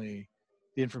openly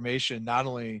the information, not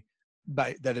only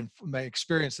my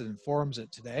experience that informs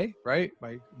it today, right?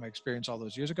 My experience all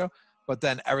those years ago, but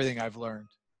then everything I've learned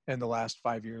in the last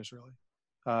 5 years, really,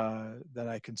 that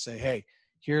I can say, hey,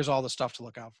 here's all the stuff to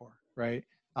look out for, right?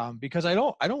 Because I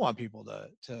don't want people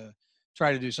to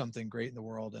try to do something great in the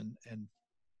world and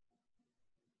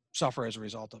suffer as a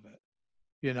result of it.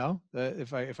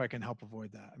 If I can help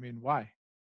avoid that, I mean, why?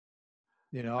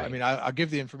 I Right. mean, I'll give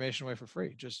the information away for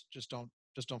free. Just don't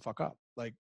fuck up.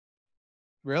 Like,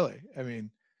 really. I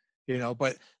mean,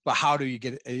 but how do you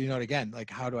get it? And again, like,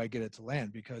 how do I get it to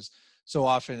land? Because so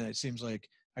often it seems like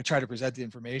I try to present the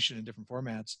information in different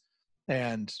formats,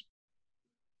 and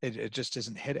it just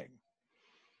isn't hitting.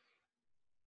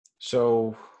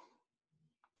 So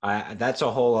that's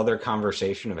a whole other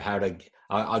conversation of how to.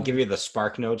 I'll give Mm, you the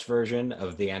Spark Notes version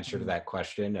of the answer to mm, that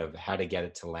question of how to get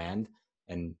it to land.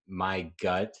 And my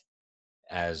gut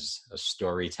as a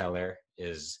storyteller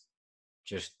is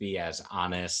just be as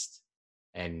honest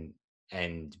and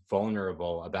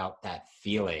vulnerable about that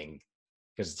feeling,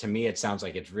 because to me it sounds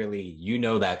like it's really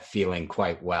that feeling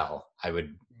quite well. I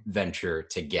would venture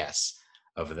to guess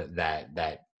of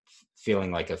that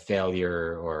feeling like a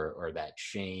failure or that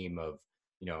shame of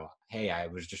hey, I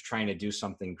was just trying to do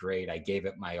something great, I gave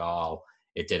it my all,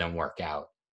 it didn't work out.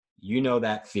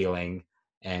 That feeling.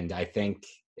 And I think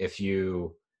if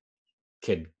you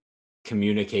could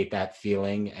communicate that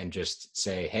feeling and just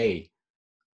say, hey,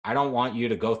 I don't want you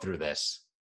to go through this.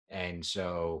 And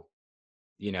so,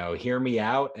 hear me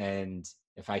out. And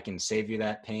if I can save you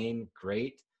that pain,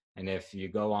 great. And if you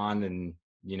go on and,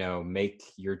 make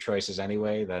your choices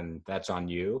anyway, then that's on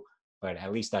you. but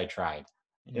at least I tried.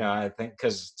 Mm. I think,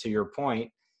 because to your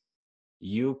point,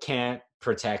 you can't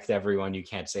protect everyone, you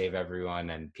can't save everyone,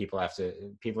 and people are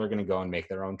going to go and make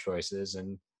their own choices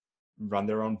and run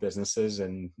their own businesses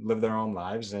and live their own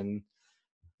lives. And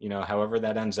however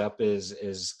that ends up is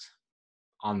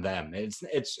on them.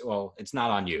 It's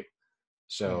not on you.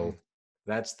 So Mm.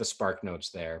 that's the spark notes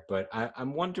there. But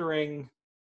I'm wondering,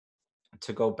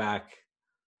 to go back,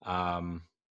 um,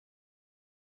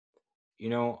 you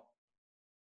know,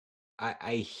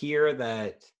 I hear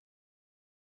that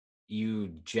you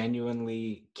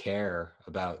genuinely care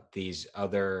about these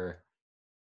other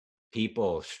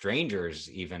people, strangers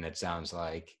even, it sounds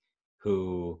like,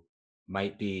 who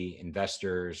might be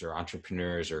investors or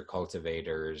entrepreneurs or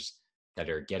cultivators that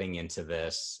are getting into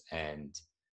this and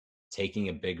taking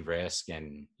a big risk,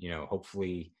 and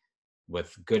hopefully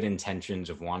with good intentions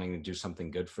of wanting to do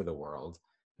something good for the world.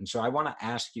 And so I want to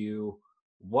ask you,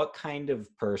 what kind of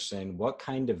person, what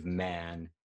kind of man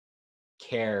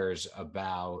cares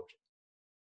about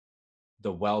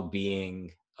the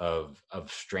well-being of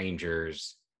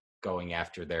strangers going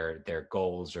after their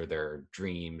goals or their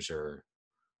dreams or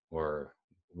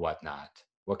whatnot?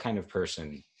 What kind of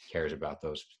person cares about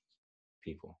those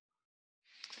people?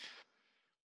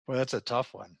 Well, that's a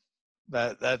tough one.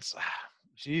 That's,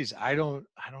 geez, I don't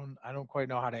quite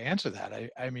know how to answer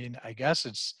that. I mean, I guess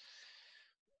it's,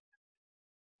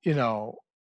 you know,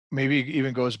 maybe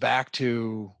even goes back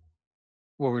to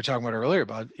what we were talking about earlier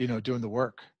about, doing the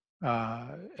work.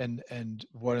 And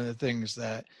one of the things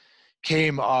that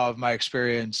came of my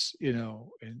experience,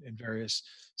 in various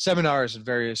seminars and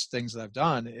various things that I've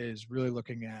done is really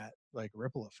looking at like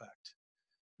ripple effect,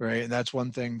 right? And that's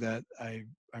one thing that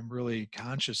I'm really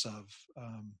conscious of,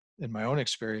 in my own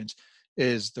experience,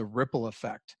 is the ripple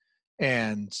effect,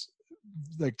 and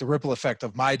like the ripple effect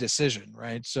of my decision,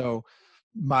 right? So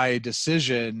my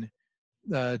decision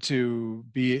to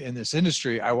be in this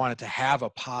industry, I want it to have a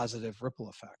positive ripple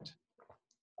effect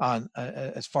on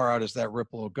as far out as that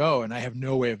ripple will go, and I have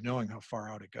no way of knowing how far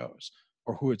out it goes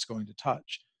or who it's going to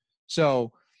touch.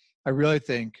 So I really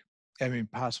think, I mean,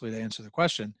 possibly to answer the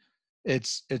question,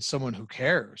 it's someone who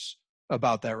cares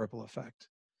about that ripple effect,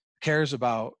 cares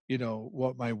about,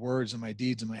 what my words and my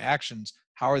deeds and my actions,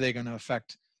 how are they going to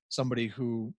affect somebody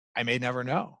who I may never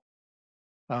know,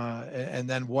 and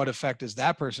then what effect is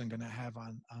that person going to have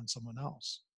on someone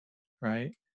else,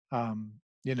 right? um,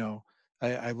 you know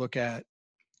I look at,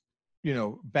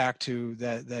 back to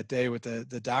that day with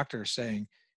the doctor saying,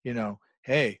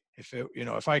 hey,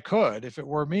 if I could, if it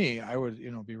were me, I would,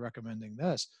 be recommending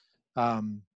this. What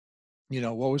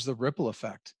was the ripple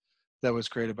effect that was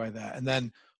created by that? And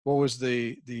then what was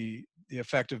the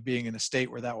effect of being in a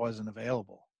state where that wasn't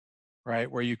available, right?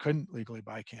 Where you couldn't legally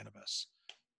buy cannabis,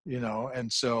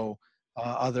 and so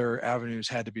other avenues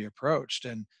had to be approached.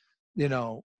 And, you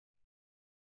know,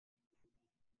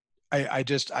 I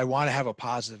want to have a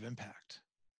positive impact.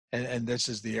 And this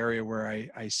is the area where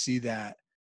I see that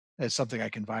as something I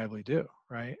can viably do.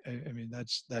 Right. I mean,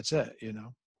 that's it.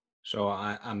 So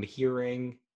I'm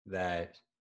hearing that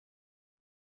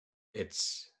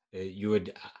you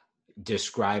would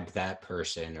describe that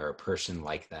person or a person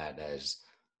like that as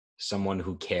someone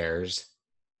who cares,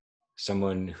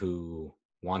 someone who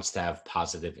wants to have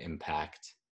positive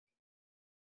impact.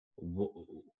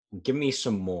 Give me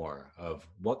some more of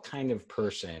what kind of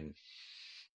person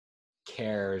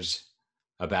cares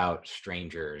about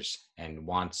strangers and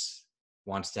wants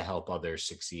to help others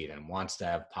succeed and wants to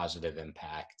have positive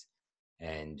impact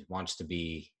and wants to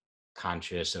be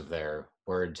conscious of their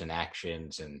words and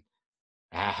actions. And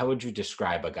how would you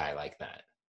describe a guy like that?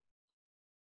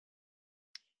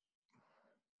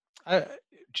 I,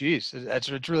 Geez,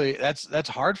 it's really, that's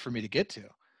hard for me to get to.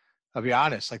 I'll be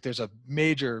honest. Like there's a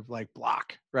major like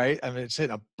block, right? I mean, it's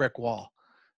hitting a brick wall.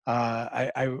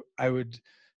 I would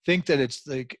think that it's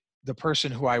like the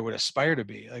person who I would aspire to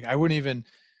be. Like I wouldn't even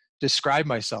describe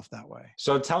myself that way.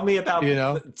 So tell me about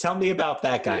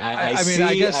that guy. I mean, I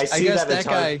I guess see that it's that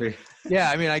hard guy. for you. Yeah,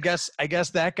 I mean, I guess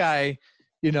that guy,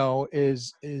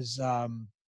 is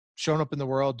showing up in the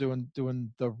world doing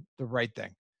the right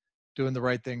thing, doing the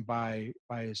right thing by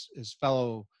his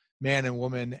fellow man and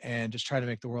woman, and just trying to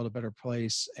make the world a better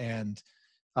place, and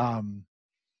um,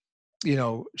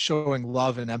 showing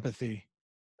love and empathy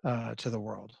to the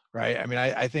world, right? I mean,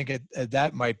 I think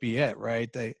that might be it,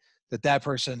 right? That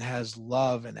person has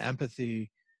love and empathy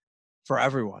for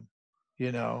everyone,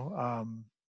 you know.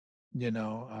 You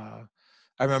know,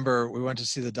 I remember we went to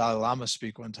see the Dalai Lama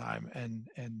speak one time,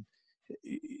 and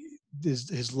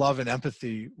his love and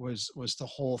empathy was the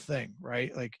whole thing,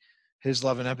 right? Like his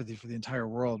love and empathy for the entire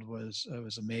world was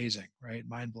amazing, right?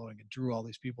 Mind blowing. It drew all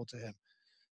these people to him.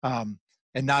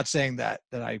 And not saying that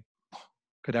I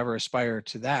could ever aspire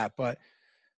to that, but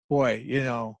boy,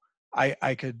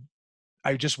 I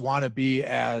just want to be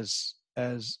as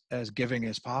giving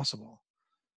as possible,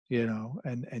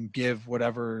 and give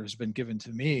whatever has been given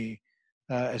to me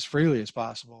as freely as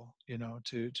possible,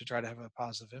 to try to have a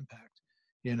positive impact,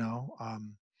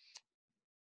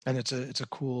 and it's a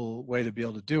cool way to be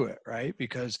able to do it, right?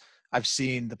 Because I've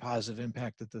seen the positive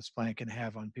impact that this plant can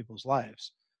have on people's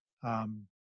lives, from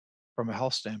a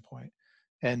health standpoint,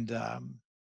 and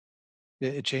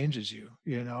it changes you.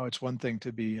 It's one thing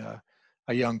to be a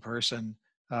young person,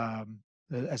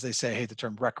 as they say, I hate the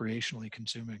term recreationally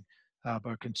consuming,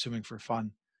 but consuming for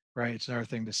fun, right? It's another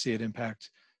thing to see it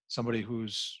impact somebody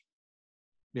who's,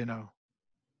 very,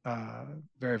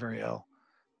 very ill.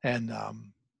 And,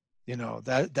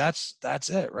 that's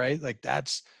it, right? Like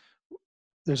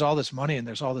there's all this money and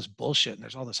there's all this bullshit and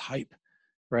there's all this hype,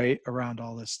 right? Around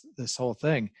all this whole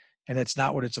thing. And it's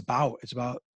not what it's about. It's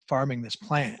about farming this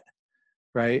plant,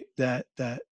 right? That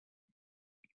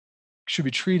should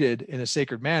be treated in a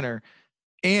sacred manner,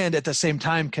 and at the same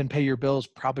time can pay your bills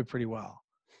probably pretty well,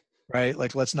 right?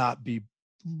 Like, let's not be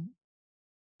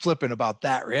flippant about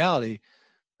that reality.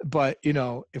 But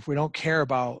if we don't care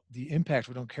about the impact,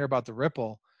 we don't care about the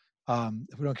ripple,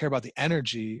 if we don't care about the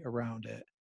energy around it,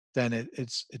 then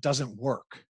it doesn't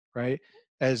work, right?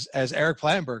 As Eric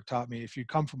Plattenberg taught me, if you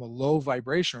come from a low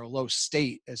vibration or a low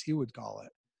state, as he would call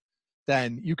it,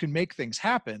 then you can make things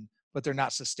happen, but they're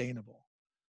not sustainable,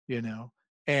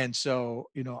 And so,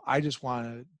 I just want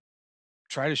to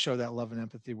try to show that love and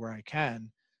empathy where I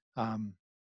can.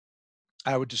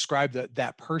 I would describe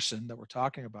that person that we're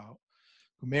talking about,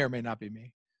 who may or may not be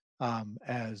me,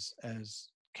 as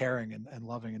caring and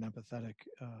loving and empathetic.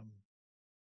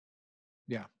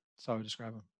 Yeah, that's how I would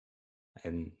describe him.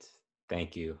 And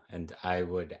thank you. And I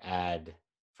would add,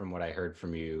 from what I heard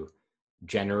from you,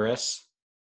 generous.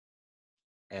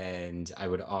 And I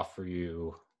would offer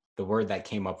you the word that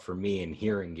came up for me in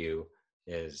hearing you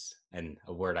is, and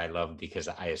a word I love because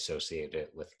I associate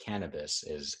it with cannabis,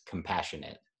 is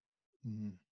compassionate. Mm-hmm.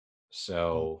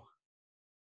 So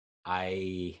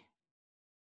I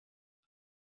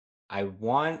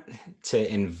want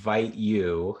to invite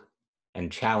you and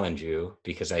challenge you,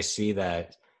 because I see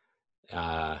that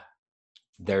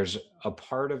there's a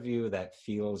part of you that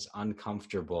feels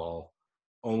uncomfortable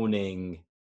owning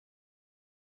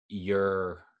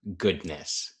your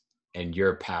goodness and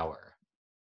your power.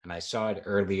 And I saw it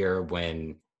earlier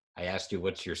when I asked you,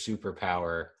 what's your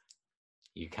superpower?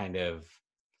 You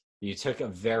took a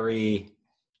very,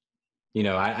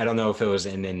 I don't know if it was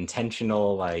an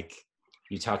intentional, like,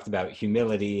 you talked about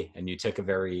humility and you took a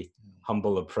very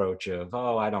humble approach of,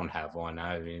 oh, I don't have one.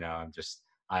 I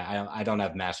don't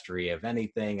have mastery of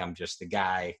anything. I'm just a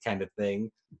guy kind of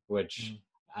thing, which,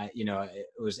 it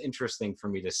was interesting for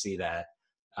me to see that.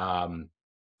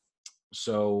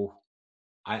 So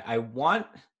I want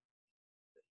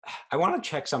to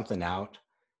check something out,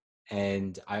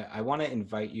 and I want to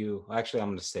invite you. Actually, I'm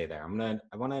going to stay there.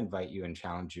 I want to invite you and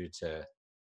challenge you to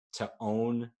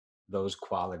own those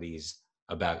qualities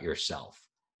about yourself.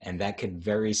 And that could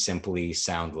very simply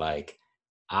sound like,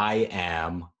 I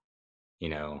am,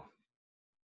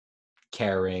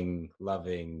 caring,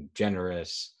 loving,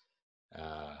 generous,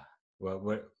 the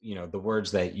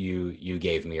words that you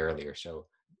gave me earlier. So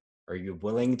are you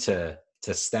willing to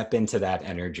step into that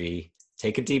energy,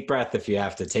 take a deep breath if you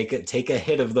have to, take a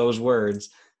hit of those words,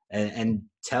 and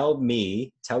tell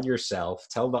yourself,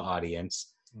 tell the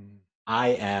audience, I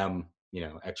am,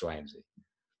 X, Y, and Z.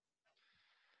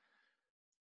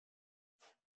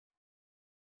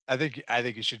 I think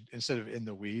you should, instead of in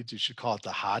the weeds, you should call it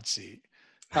the hot seat.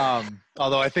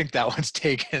 Although I think that one's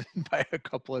taken by a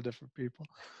couple of different people.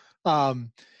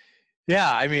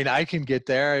 Yeah, I mean, I can get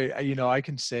there. I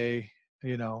can say,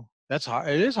 that's hard.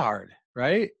 It is hard,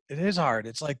 right? It is hard.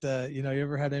 It's like you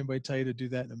ever had anybody tell you to do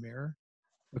that in the mirror?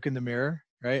 Look in the mirror,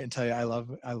 right? And tell you, I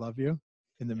love you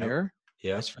in the mirror.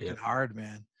 Yeah. That's freaking hard,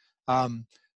 man.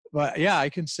 But yeah, I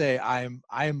can say I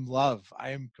am love. I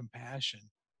am compassion.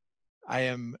 I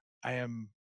am, I'm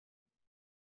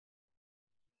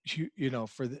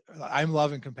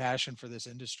love and compassion for this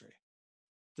industry.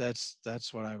 That's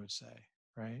what I would say.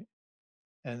 Right.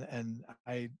 And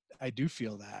I do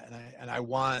feel that.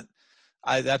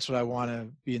 And that's what I want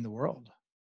to be in the world.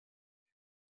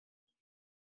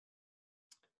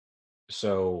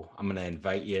 So I'm going to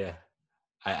invite you.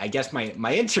 I guess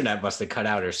my internet must have cut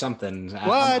out or something.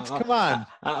 What? Come on.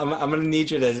 I'm going to need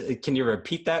you to, can you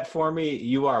repeat that for me?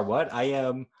 You are what? I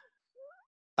am.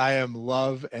 I am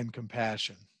love and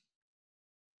compassion.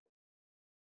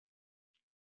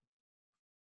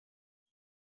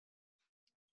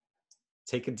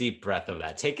 Take a deep breath of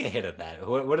that. Take a hit of that.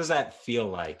 What does that feel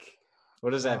like? What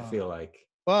does that Uh, feel like?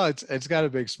 well, it's got a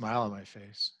big smile on my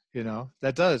face.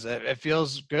 That does. It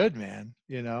feels good, man.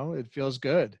 It feels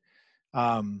good.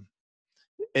 Um,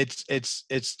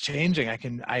 it's changing. I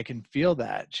can feel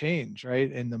that change, right,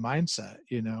 in the mindset.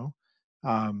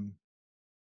 Um,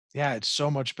 yeah, it's so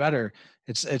much better.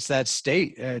 It's that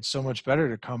state. It's so much better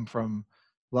to come from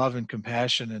love and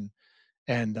compassion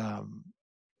and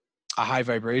a high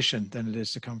vibration than it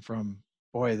is to come from,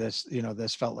 boy, this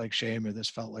felt like shame, or this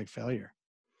felt like failure.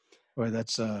 Boy,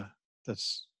 that's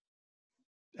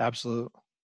absolute.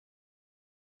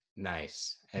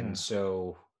 Nice. And Yeah.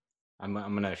 so I'm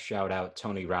gonna shout out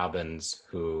Tony Robbins,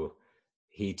 who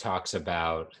he talks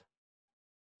about,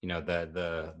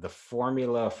 the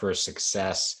formula for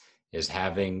success is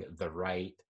having the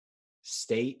right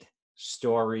state,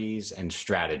 stories, and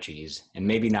strategies. And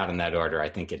maybe not in that order. I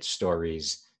think it's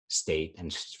stories, state,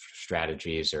 and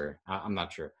strategies, or I'm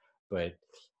not sure. But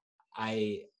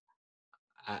I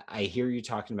I hear you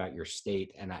talking about your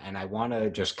state, and I want to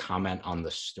just comment on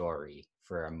the story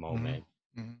for a Mm-hmm. moment,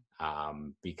 Mm-hmm.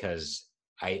 because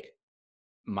I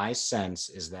my sense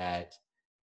is that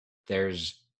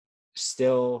there's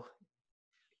still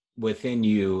within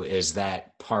you is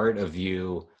that part of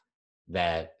you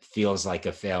that feels like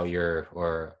a failure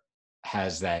or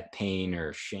has that pain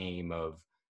or shame of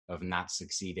not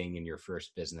succeeding in your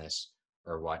first business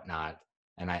or whatnot.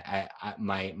 And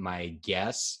my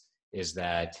guess is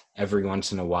that every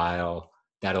once in a while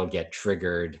that'll get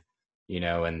triggered,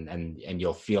 and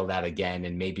you'll feel that again,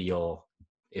 and maybe you'll,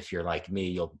 if you're like me,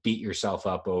 you'll beat yourself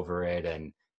up over it,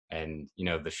 and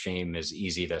the shame is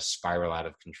easy to spiral out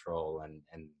of control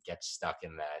and get stuck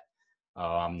in that,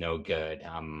 oh, I'm no good,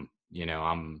 I'm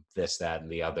this, that,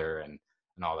 and the other, and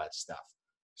all that stuff.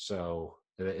 So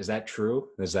is that true?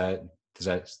 Does that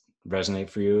resonate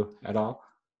for you at all?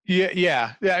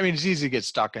 Yeah. I mean, it's easy to get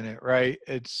stuck in it, right?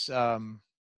 And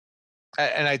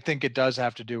I think it does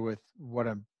have to do with what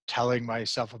I'm telling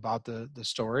myself about the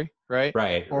story, right?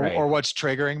 Right, Or right, what's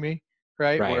triggering me,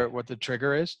 right? right, What the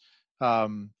trigger is.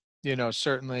 Um,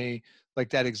 certainly, like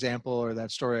that example or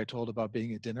that story I told about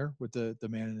being at dinner with the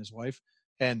man and his wife,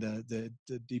 and the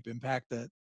deep impact that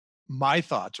my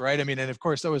thoughts, right? I mean, and of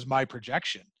course that was my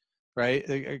projection, right?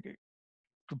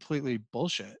 Completely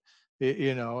bullshit.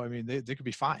 I mean, they could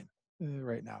be fine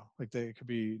right now. Like, they could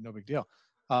be no big deal.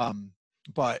 Um,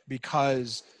 but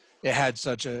because it had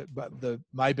such a, but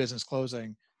my business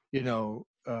closing, you know,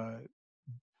 uh,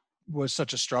 was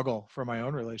such a struggle for my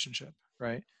own relationship,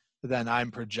 right? Then I'm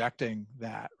projecting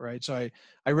that, right? So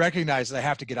I recognize that I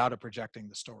have to get out of projecting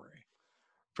the story,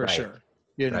 for right, sure.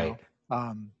 right,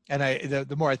 And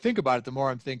the more I think about it, the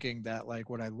more I'm thinking that, like,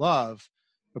 what I love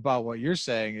about what you're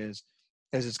saying is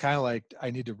it's kind of like I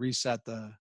need to reset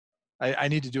I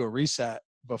need to do a reset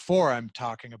before I'm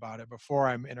talking about it, before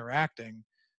I'm interacting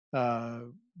uh,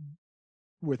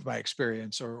 with my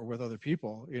experience or with other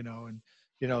people, and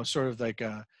sort of like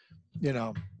you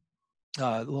know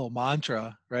little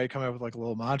mantra, right? Coming up with like a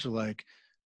little mantra, like,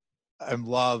 I'm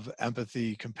love,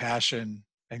 empathy, compassion,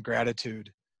 and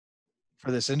gratitude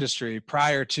for this industry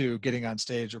prior to getting on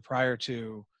stage, or prior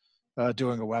to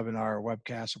doing a webinar or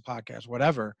webcast or podcast,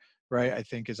 whatever, right? I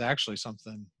think is actually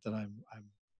something that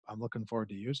I'm looking forward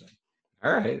to using.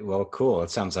 all right, well, cool. It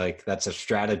sounds like that's a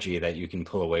strategy that you can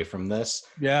pull away from this.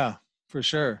 Yeah, for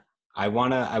sure. I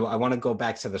want to go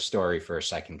back to the story for a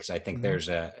second, because I think Mm-hmm. there's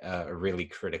a really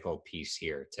critical piece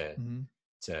here to Mm-hmm.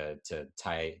 to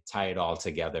tie it all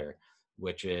together,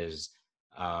 which is,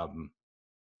 um,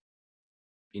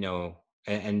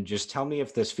 and just tell me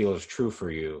if this feels true for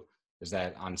you, is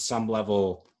that on some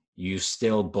level you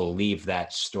still believe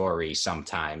that story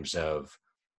sometimes of,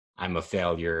 I'm a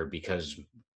failure because,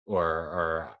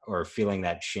 or feeling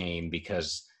that shame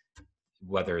because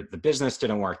whether the business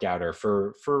didn't work out or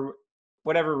for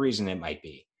whatever reason it might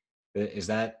be. Is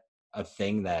that a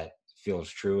thing that feels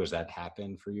true? Has that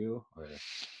happened for you, or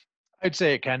I'd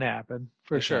say it can happen,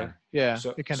 for it can? sure. Yeah,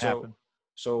 So it can so happen.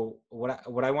 so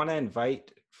what I want to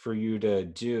invite for you to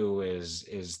do is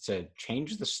to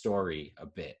change the story a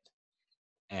bit,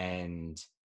 and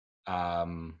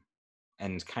um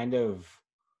and kind of,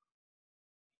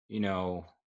 you know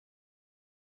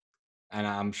and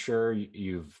I'm sure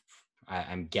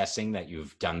I'm guessing that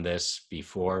you've done this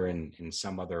before in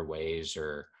some other ways,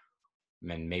 or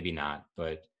and maybe not,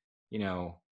 but, you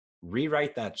know,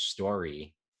 rewrite that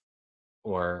story,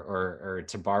 or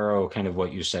to borrow kind of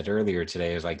what you said earlier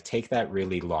today, is like, take that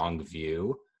really long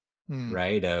view, Mm.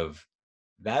 right? Of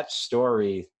that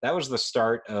story, that was the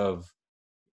start of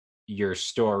your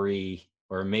story,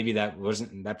 or maybe that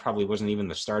probably wasn't even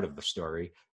the start of the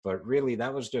story, but really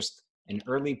that was just an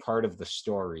early part of the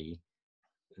story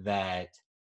that,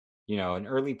 an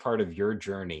early part of your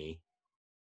journey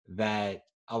that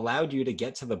allowed you to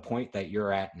get to the point that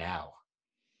you're at now.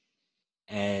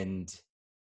 And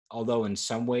although in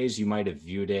some ways you might have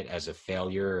viewed it as a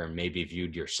failure, or maybe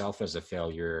viewed yourself as a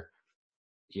failure,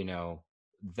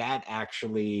 that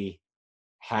actually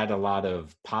had a lot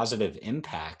of positive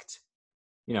impact.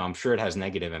 I'm sure it has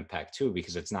negative impact too,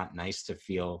 because it's not nice to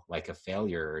feel like a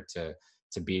failure, or to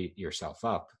beat yourself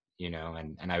up,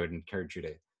 and I would encourage you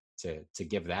to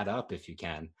give that up if you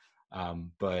can.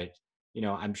 But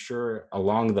I'm sure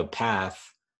along the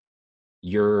path,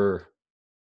 your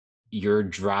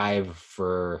drive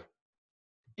for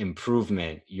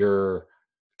improvement, your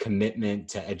commitment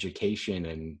to education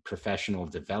and professional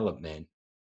development,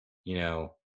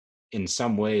 in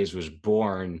some ways was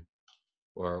born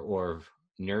or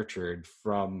nurtured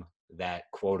from that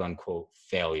quote unquote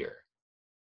failure.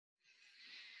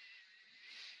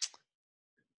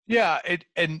 Yeah,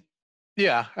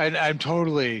 I'm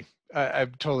totally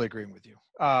agreeing with you.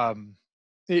 I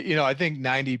think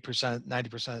 90% of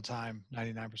the time,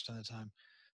 99% of the time,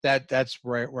 that's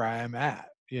right where I am at,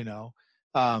 and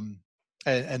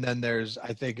then I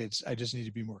just need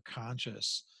to be more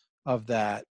conscious of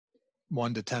that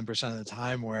 1 to 10% of the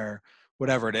time where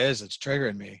whatever it is that's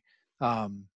triggering me,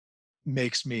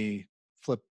 makes me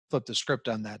flip the script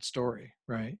on that story,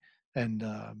 right? And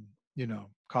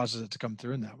causes it to come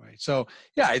through in that way. So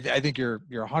yeah, I think you're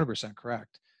 100%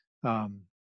 correct.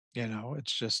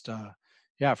 It's just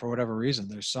for whatever reason,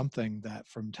 there's something that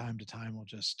from time to time will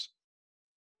just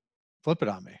flip it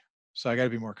on me. So I got to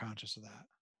be more conscious of that.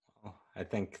 Well, I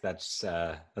think that's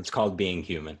called being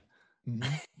human.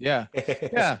 Mm-hmm. Yeah,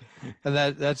 yeah, and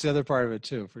that's the other part of it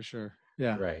too, for sure.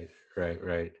 Yeah. Right.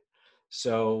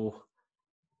 So,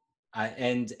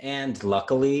 and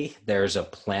luckily, there's a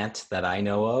plant that I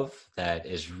know of that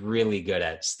is really good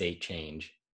at state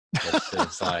change.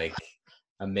 It's like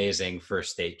amazing for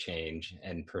state change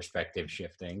and perspective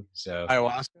shifting. So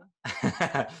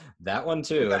Ayahuasca. that one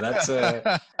too. That's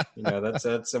a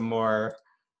more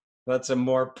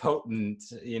potent.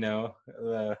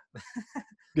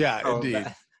 Yeah,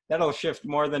 indeed. That'll shift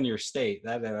more than your state.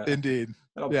 Indeed.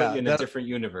 That'll put you in a different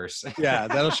universe. Yeah,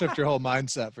 that'll shift your whole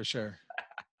mindset for sure.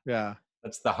 Yeah.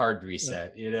 That's the hard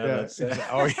reset, Yeah.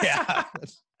 Oh yeah.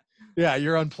 Yeah,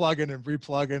 you're unplugging and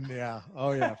replugging. Yeah.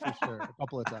 Oh yeah, for sure. A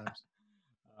couple of times.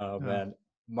 Oh man.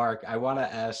 Mark, I want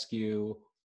to ask you,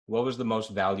 what was the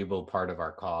most valuable part of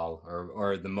our call,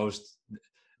 or the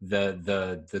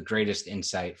greatest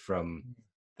insight from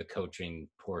the coaching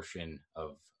portion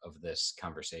of this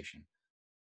conversation?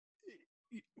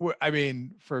 I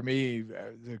mean, for me,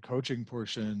 the coaching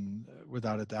portion,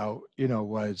 without a doubt,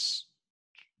 was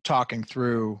talking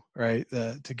through, right,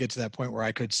 to get to that point where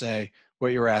I could say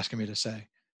what you were asking me to say,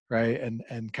 right,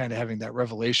 and kind of having that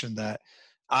revelation that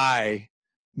I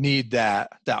need that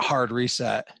hard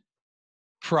reset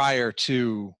prior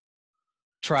to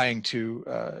trying to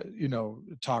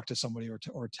talk to somebody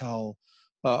or tell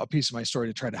a piece of my story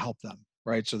to try to help them,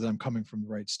 right, so that I'm coming from the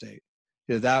right state.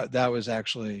 Yeah, that was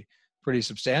actually pretty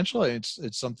substantial. It's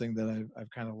something that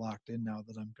I've kind of locked in now,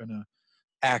 that I'm going to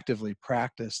actively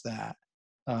practice that,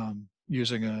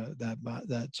 using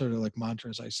that sort of like mantra,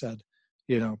 as I said,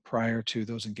 prior to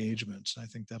those engagements. I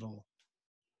think that'll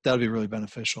be really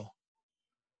beneficial.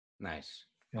 Nice.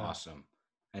 Yeah. Awesome.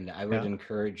 And I would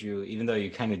encourage you, even though you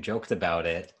kind of joked about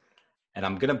it, and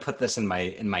I'm going to put this in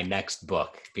my next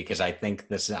book, because I think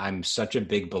I'm such a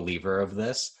big believer of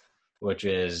this, which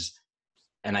is,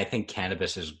 and I think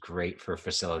cannabis is great for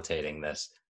facilitating this,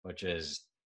 which is,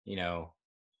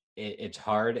 it's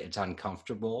hard, it's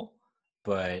uncomfortable,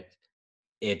 but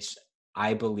it's,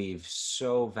 I believe,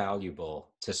 so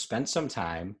valuable to spend some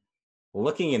time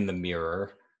looking in the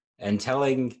mirror and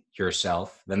telling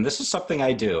yourself, then this is something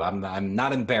I do. I'm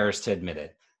not embarrassed to admit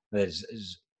it.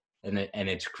 And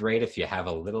it's great if you have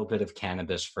a little bit of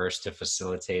cannabis first to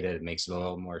facilitate it. It makes it a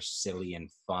little more silly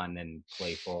and fun and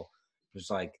playful.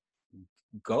 It's like,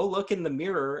 go look in the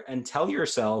mirror and tell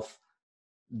yourself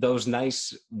those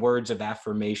nice words of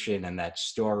affirmation and that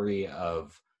story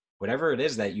of whatever it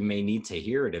is that you may need to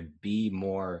hear to be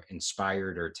more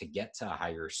inspired, or to get to a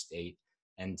higher state,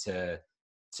 and to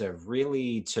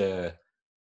really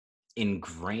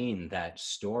ingrain that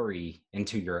story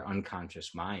into your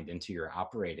unconscious mind, into your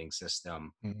operating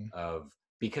system. Mm-hmm.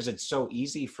 Because it's so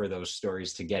easy for those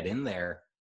stories to get in there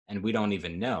and we don't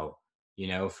even know.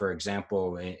 For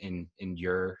example, in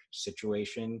your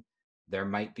situation, there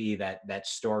might be that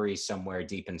story somewhere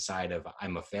deep inside of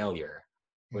I'm a failure,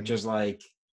 which Mhm. is like,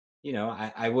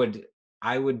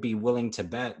 I would be willing to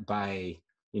bet by,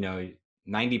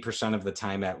 90% of the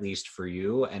time, at least for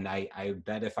you. And I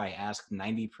bet if I asked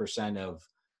 90% of,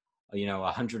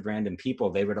 100 random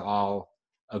people, they would all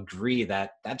agree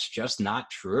that that's just not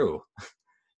true.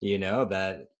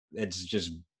 That it's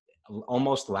just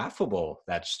almost laughable,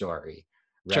 that story,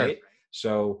 Sure. right?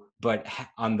 So, but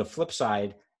on the flip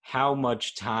side, how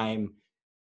much time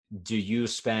do you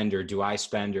spend, or do I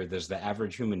spend, or does the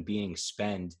average human being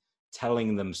spend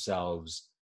telling themselves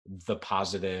the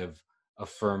positive,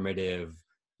 affirmative,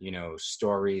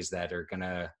 stories that are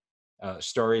gonna,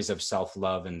 stories of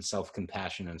self-love and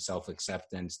self-compassion and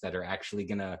self-acceptance that are actually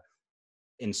gonna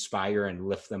inspire and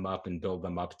lift them up and build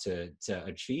them up to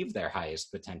achieve their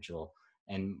highest potential?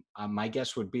 And my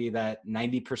guess would be that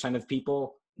 90% of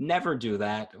people never do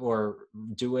that, or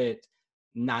do it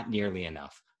not nearly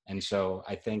enough. And so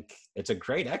I think it's a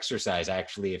great exercise,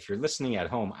 actually. If you're listening at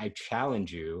home, I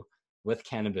challenge you, with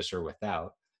cannabis or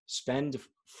without, spend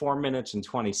 4 minutes and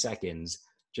 20 seconds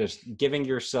just giving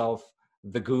yourself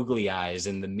the googly eyes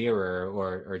in the mirror,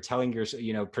 or telling yourself,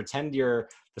 pretend you're,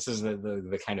 this is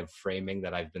the kind of framing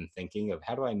that I've been thinking of.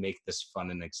 How do I make this fun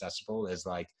and accessible? Is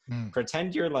like, Mm.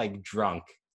 pretend you're like drunk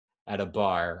at a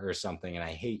bar or something. And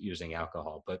I hate using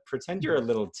alcohol, but pretend you're a Mhm.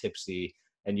 little tipsy,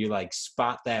 and you like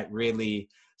spot that really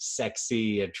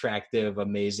sexy, attractive,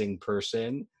 amazing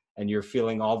person, and you're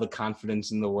feeling all the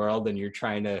confidence in the world, and you're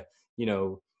trying to,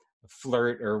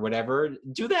 flirt or whatever.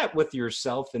 Do that with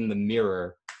yourself in the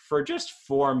mirror for just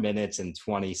 4 minutes and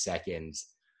 20 seconds,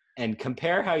 and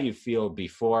compare how you feel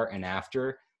before and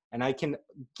after. And I can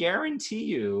guarantee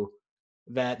you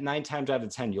that 9 times out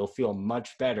of 10, you'll feel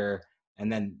much better.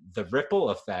 And then the ripple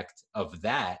effect of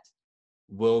that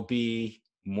will be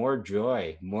more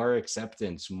joy, more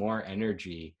acceptance, more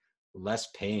energy,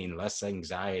 less pain, less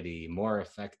anxiety, more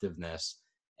effectiveness.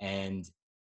 And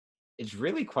it's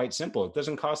really quite simple. It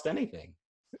doesn't cost anything.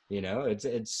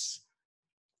 It's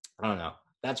I don't know.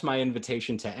 That's my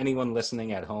invitation to anyone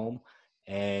listening at home.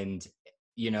 And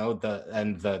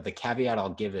the caveat I'll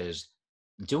give is,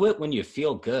 do it when you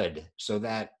feel good, so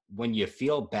that when you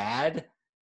feel bad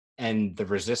and the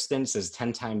resistance is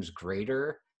 10 times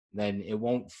greater, then it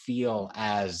won't feel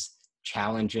as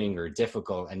challenging or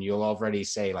difficult. And you'll already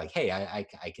say like, hey,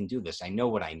 I can do this. I know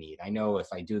what I need. I know if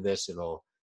I do this, it'll,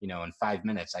 in 5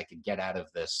 minutes, I could get out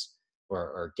of this,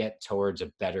 or get towards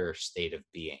a better state of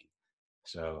being.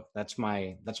 So that's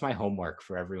my homework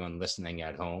for everyone listening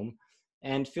at home.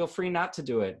 And feel free not to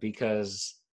do it,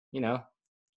 because, you know,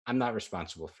 I'm not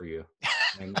responsible for you.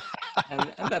 And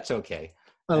and that's okay.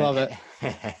 I love it.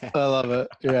 I love it.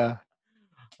 Yeah.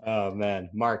 Oh man,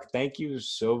 Mark, thank you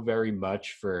so very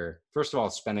much for, first of all,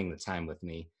 spending the time with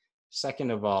me. Second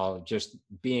of all, just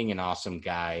being an awesome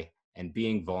guy and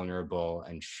being vulnerable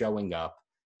and showing up.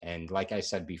 And like I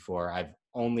said before, I've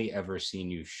only ever seen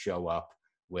you show up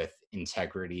with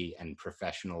integrity and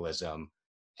professionalism.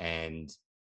 And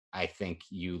I think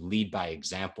you lead by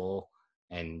example.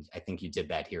 And I think you did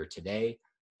that here today.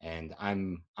 And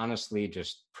I'm honestly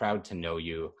just proud to know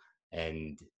you.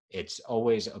 And it's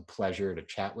always a pleasure to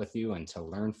chat with you and to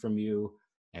learn from you,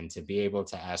 and to be able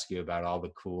to ask you about all the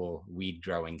cool weed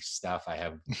growing stuff. I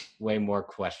have way more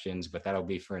questions, but that'll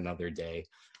be for another day.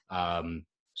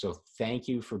 So thank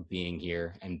you for being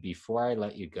here. And before I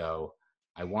let you go,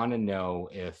 I want to know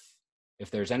if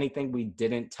there's anything we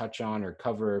didn't touch on or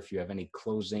cover, if you have any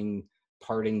closing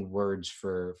parting words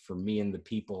for me and the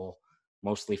people,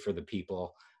 mostly for the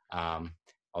people, um,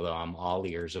 although I'm all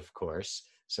ears, of course.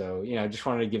 So, I just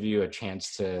wanted to give you a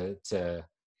chance to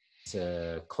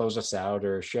close us out,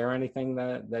 or share anything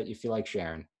that you feel like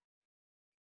sharing.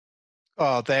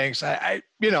 Oh, thanks.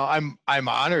 I'm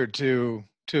honored to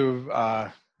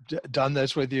done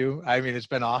this with you. I mean, it's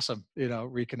been awesome,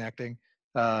 reconnecting,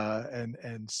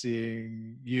 and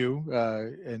seeing you,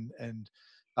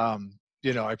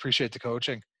 I appreciate the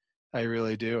coaching. I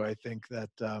really do. I think that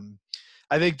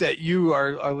you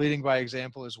are leading by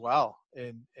example as well,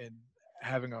 in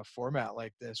having a format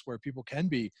like this where people can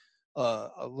be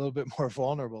a little bit more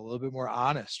vulnerable, a little bit more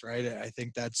honest, right? I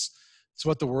think it's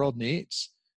what the world needs.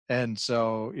 And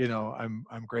so,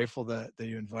 I'm grateful that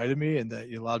you invited me and that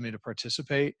you allowed me to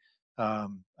participate. I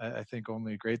think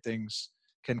only great things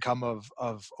can come of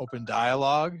open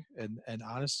dialogue and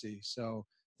honesty. So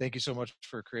thank you so much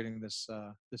for creating this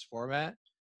format.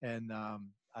 And I'm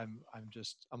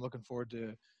looking forward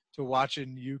to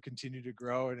watching you continue to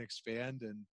grow and expand,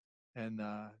 and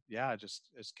yeah, I just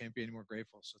can't be any more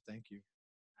grateful. So thank you.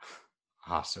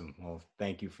 Awesome. Well,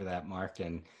 thank you for that, Mark.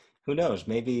 And who knows?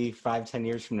 Maybe 5, 10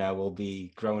 years from now, we'll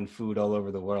be growing food all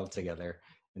over the world together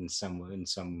in some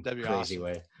That'd be crazy awesome.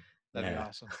 way. That'd be Yeah.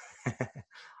 awesome. I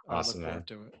would Awesome, look man. forward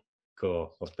to it.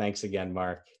 Cool. Well, thanks again,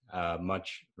 Mark.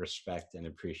 Much respect and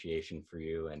appreciation for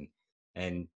you.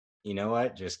 And you know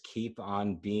what? Just keep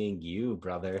on being you,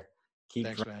 brother. Keep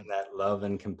Thanks, man. bringing that love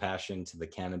and compassion to the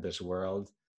cannabis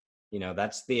world.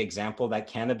 That's the example that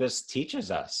cannabis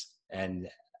teaches us. And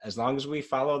as long as we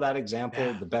follow that example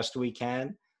Yeah. the best we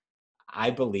can, I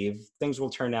believe things will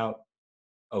turn out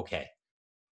okay.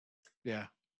 Yeah.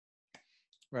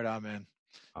 Right on, man.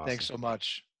 Thanks Awesome. so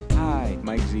much. Hi,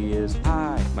 Mike Z is.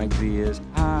 Hi, Mike Z is.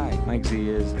 Hi, Mike Z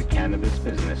is the Cannabis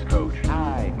Business Coach.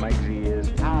 Hi, Mike Z is.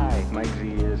 Hi, Mike Z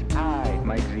is. Hi,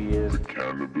 Mike Z is the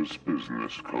Cannabis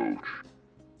Business Coach.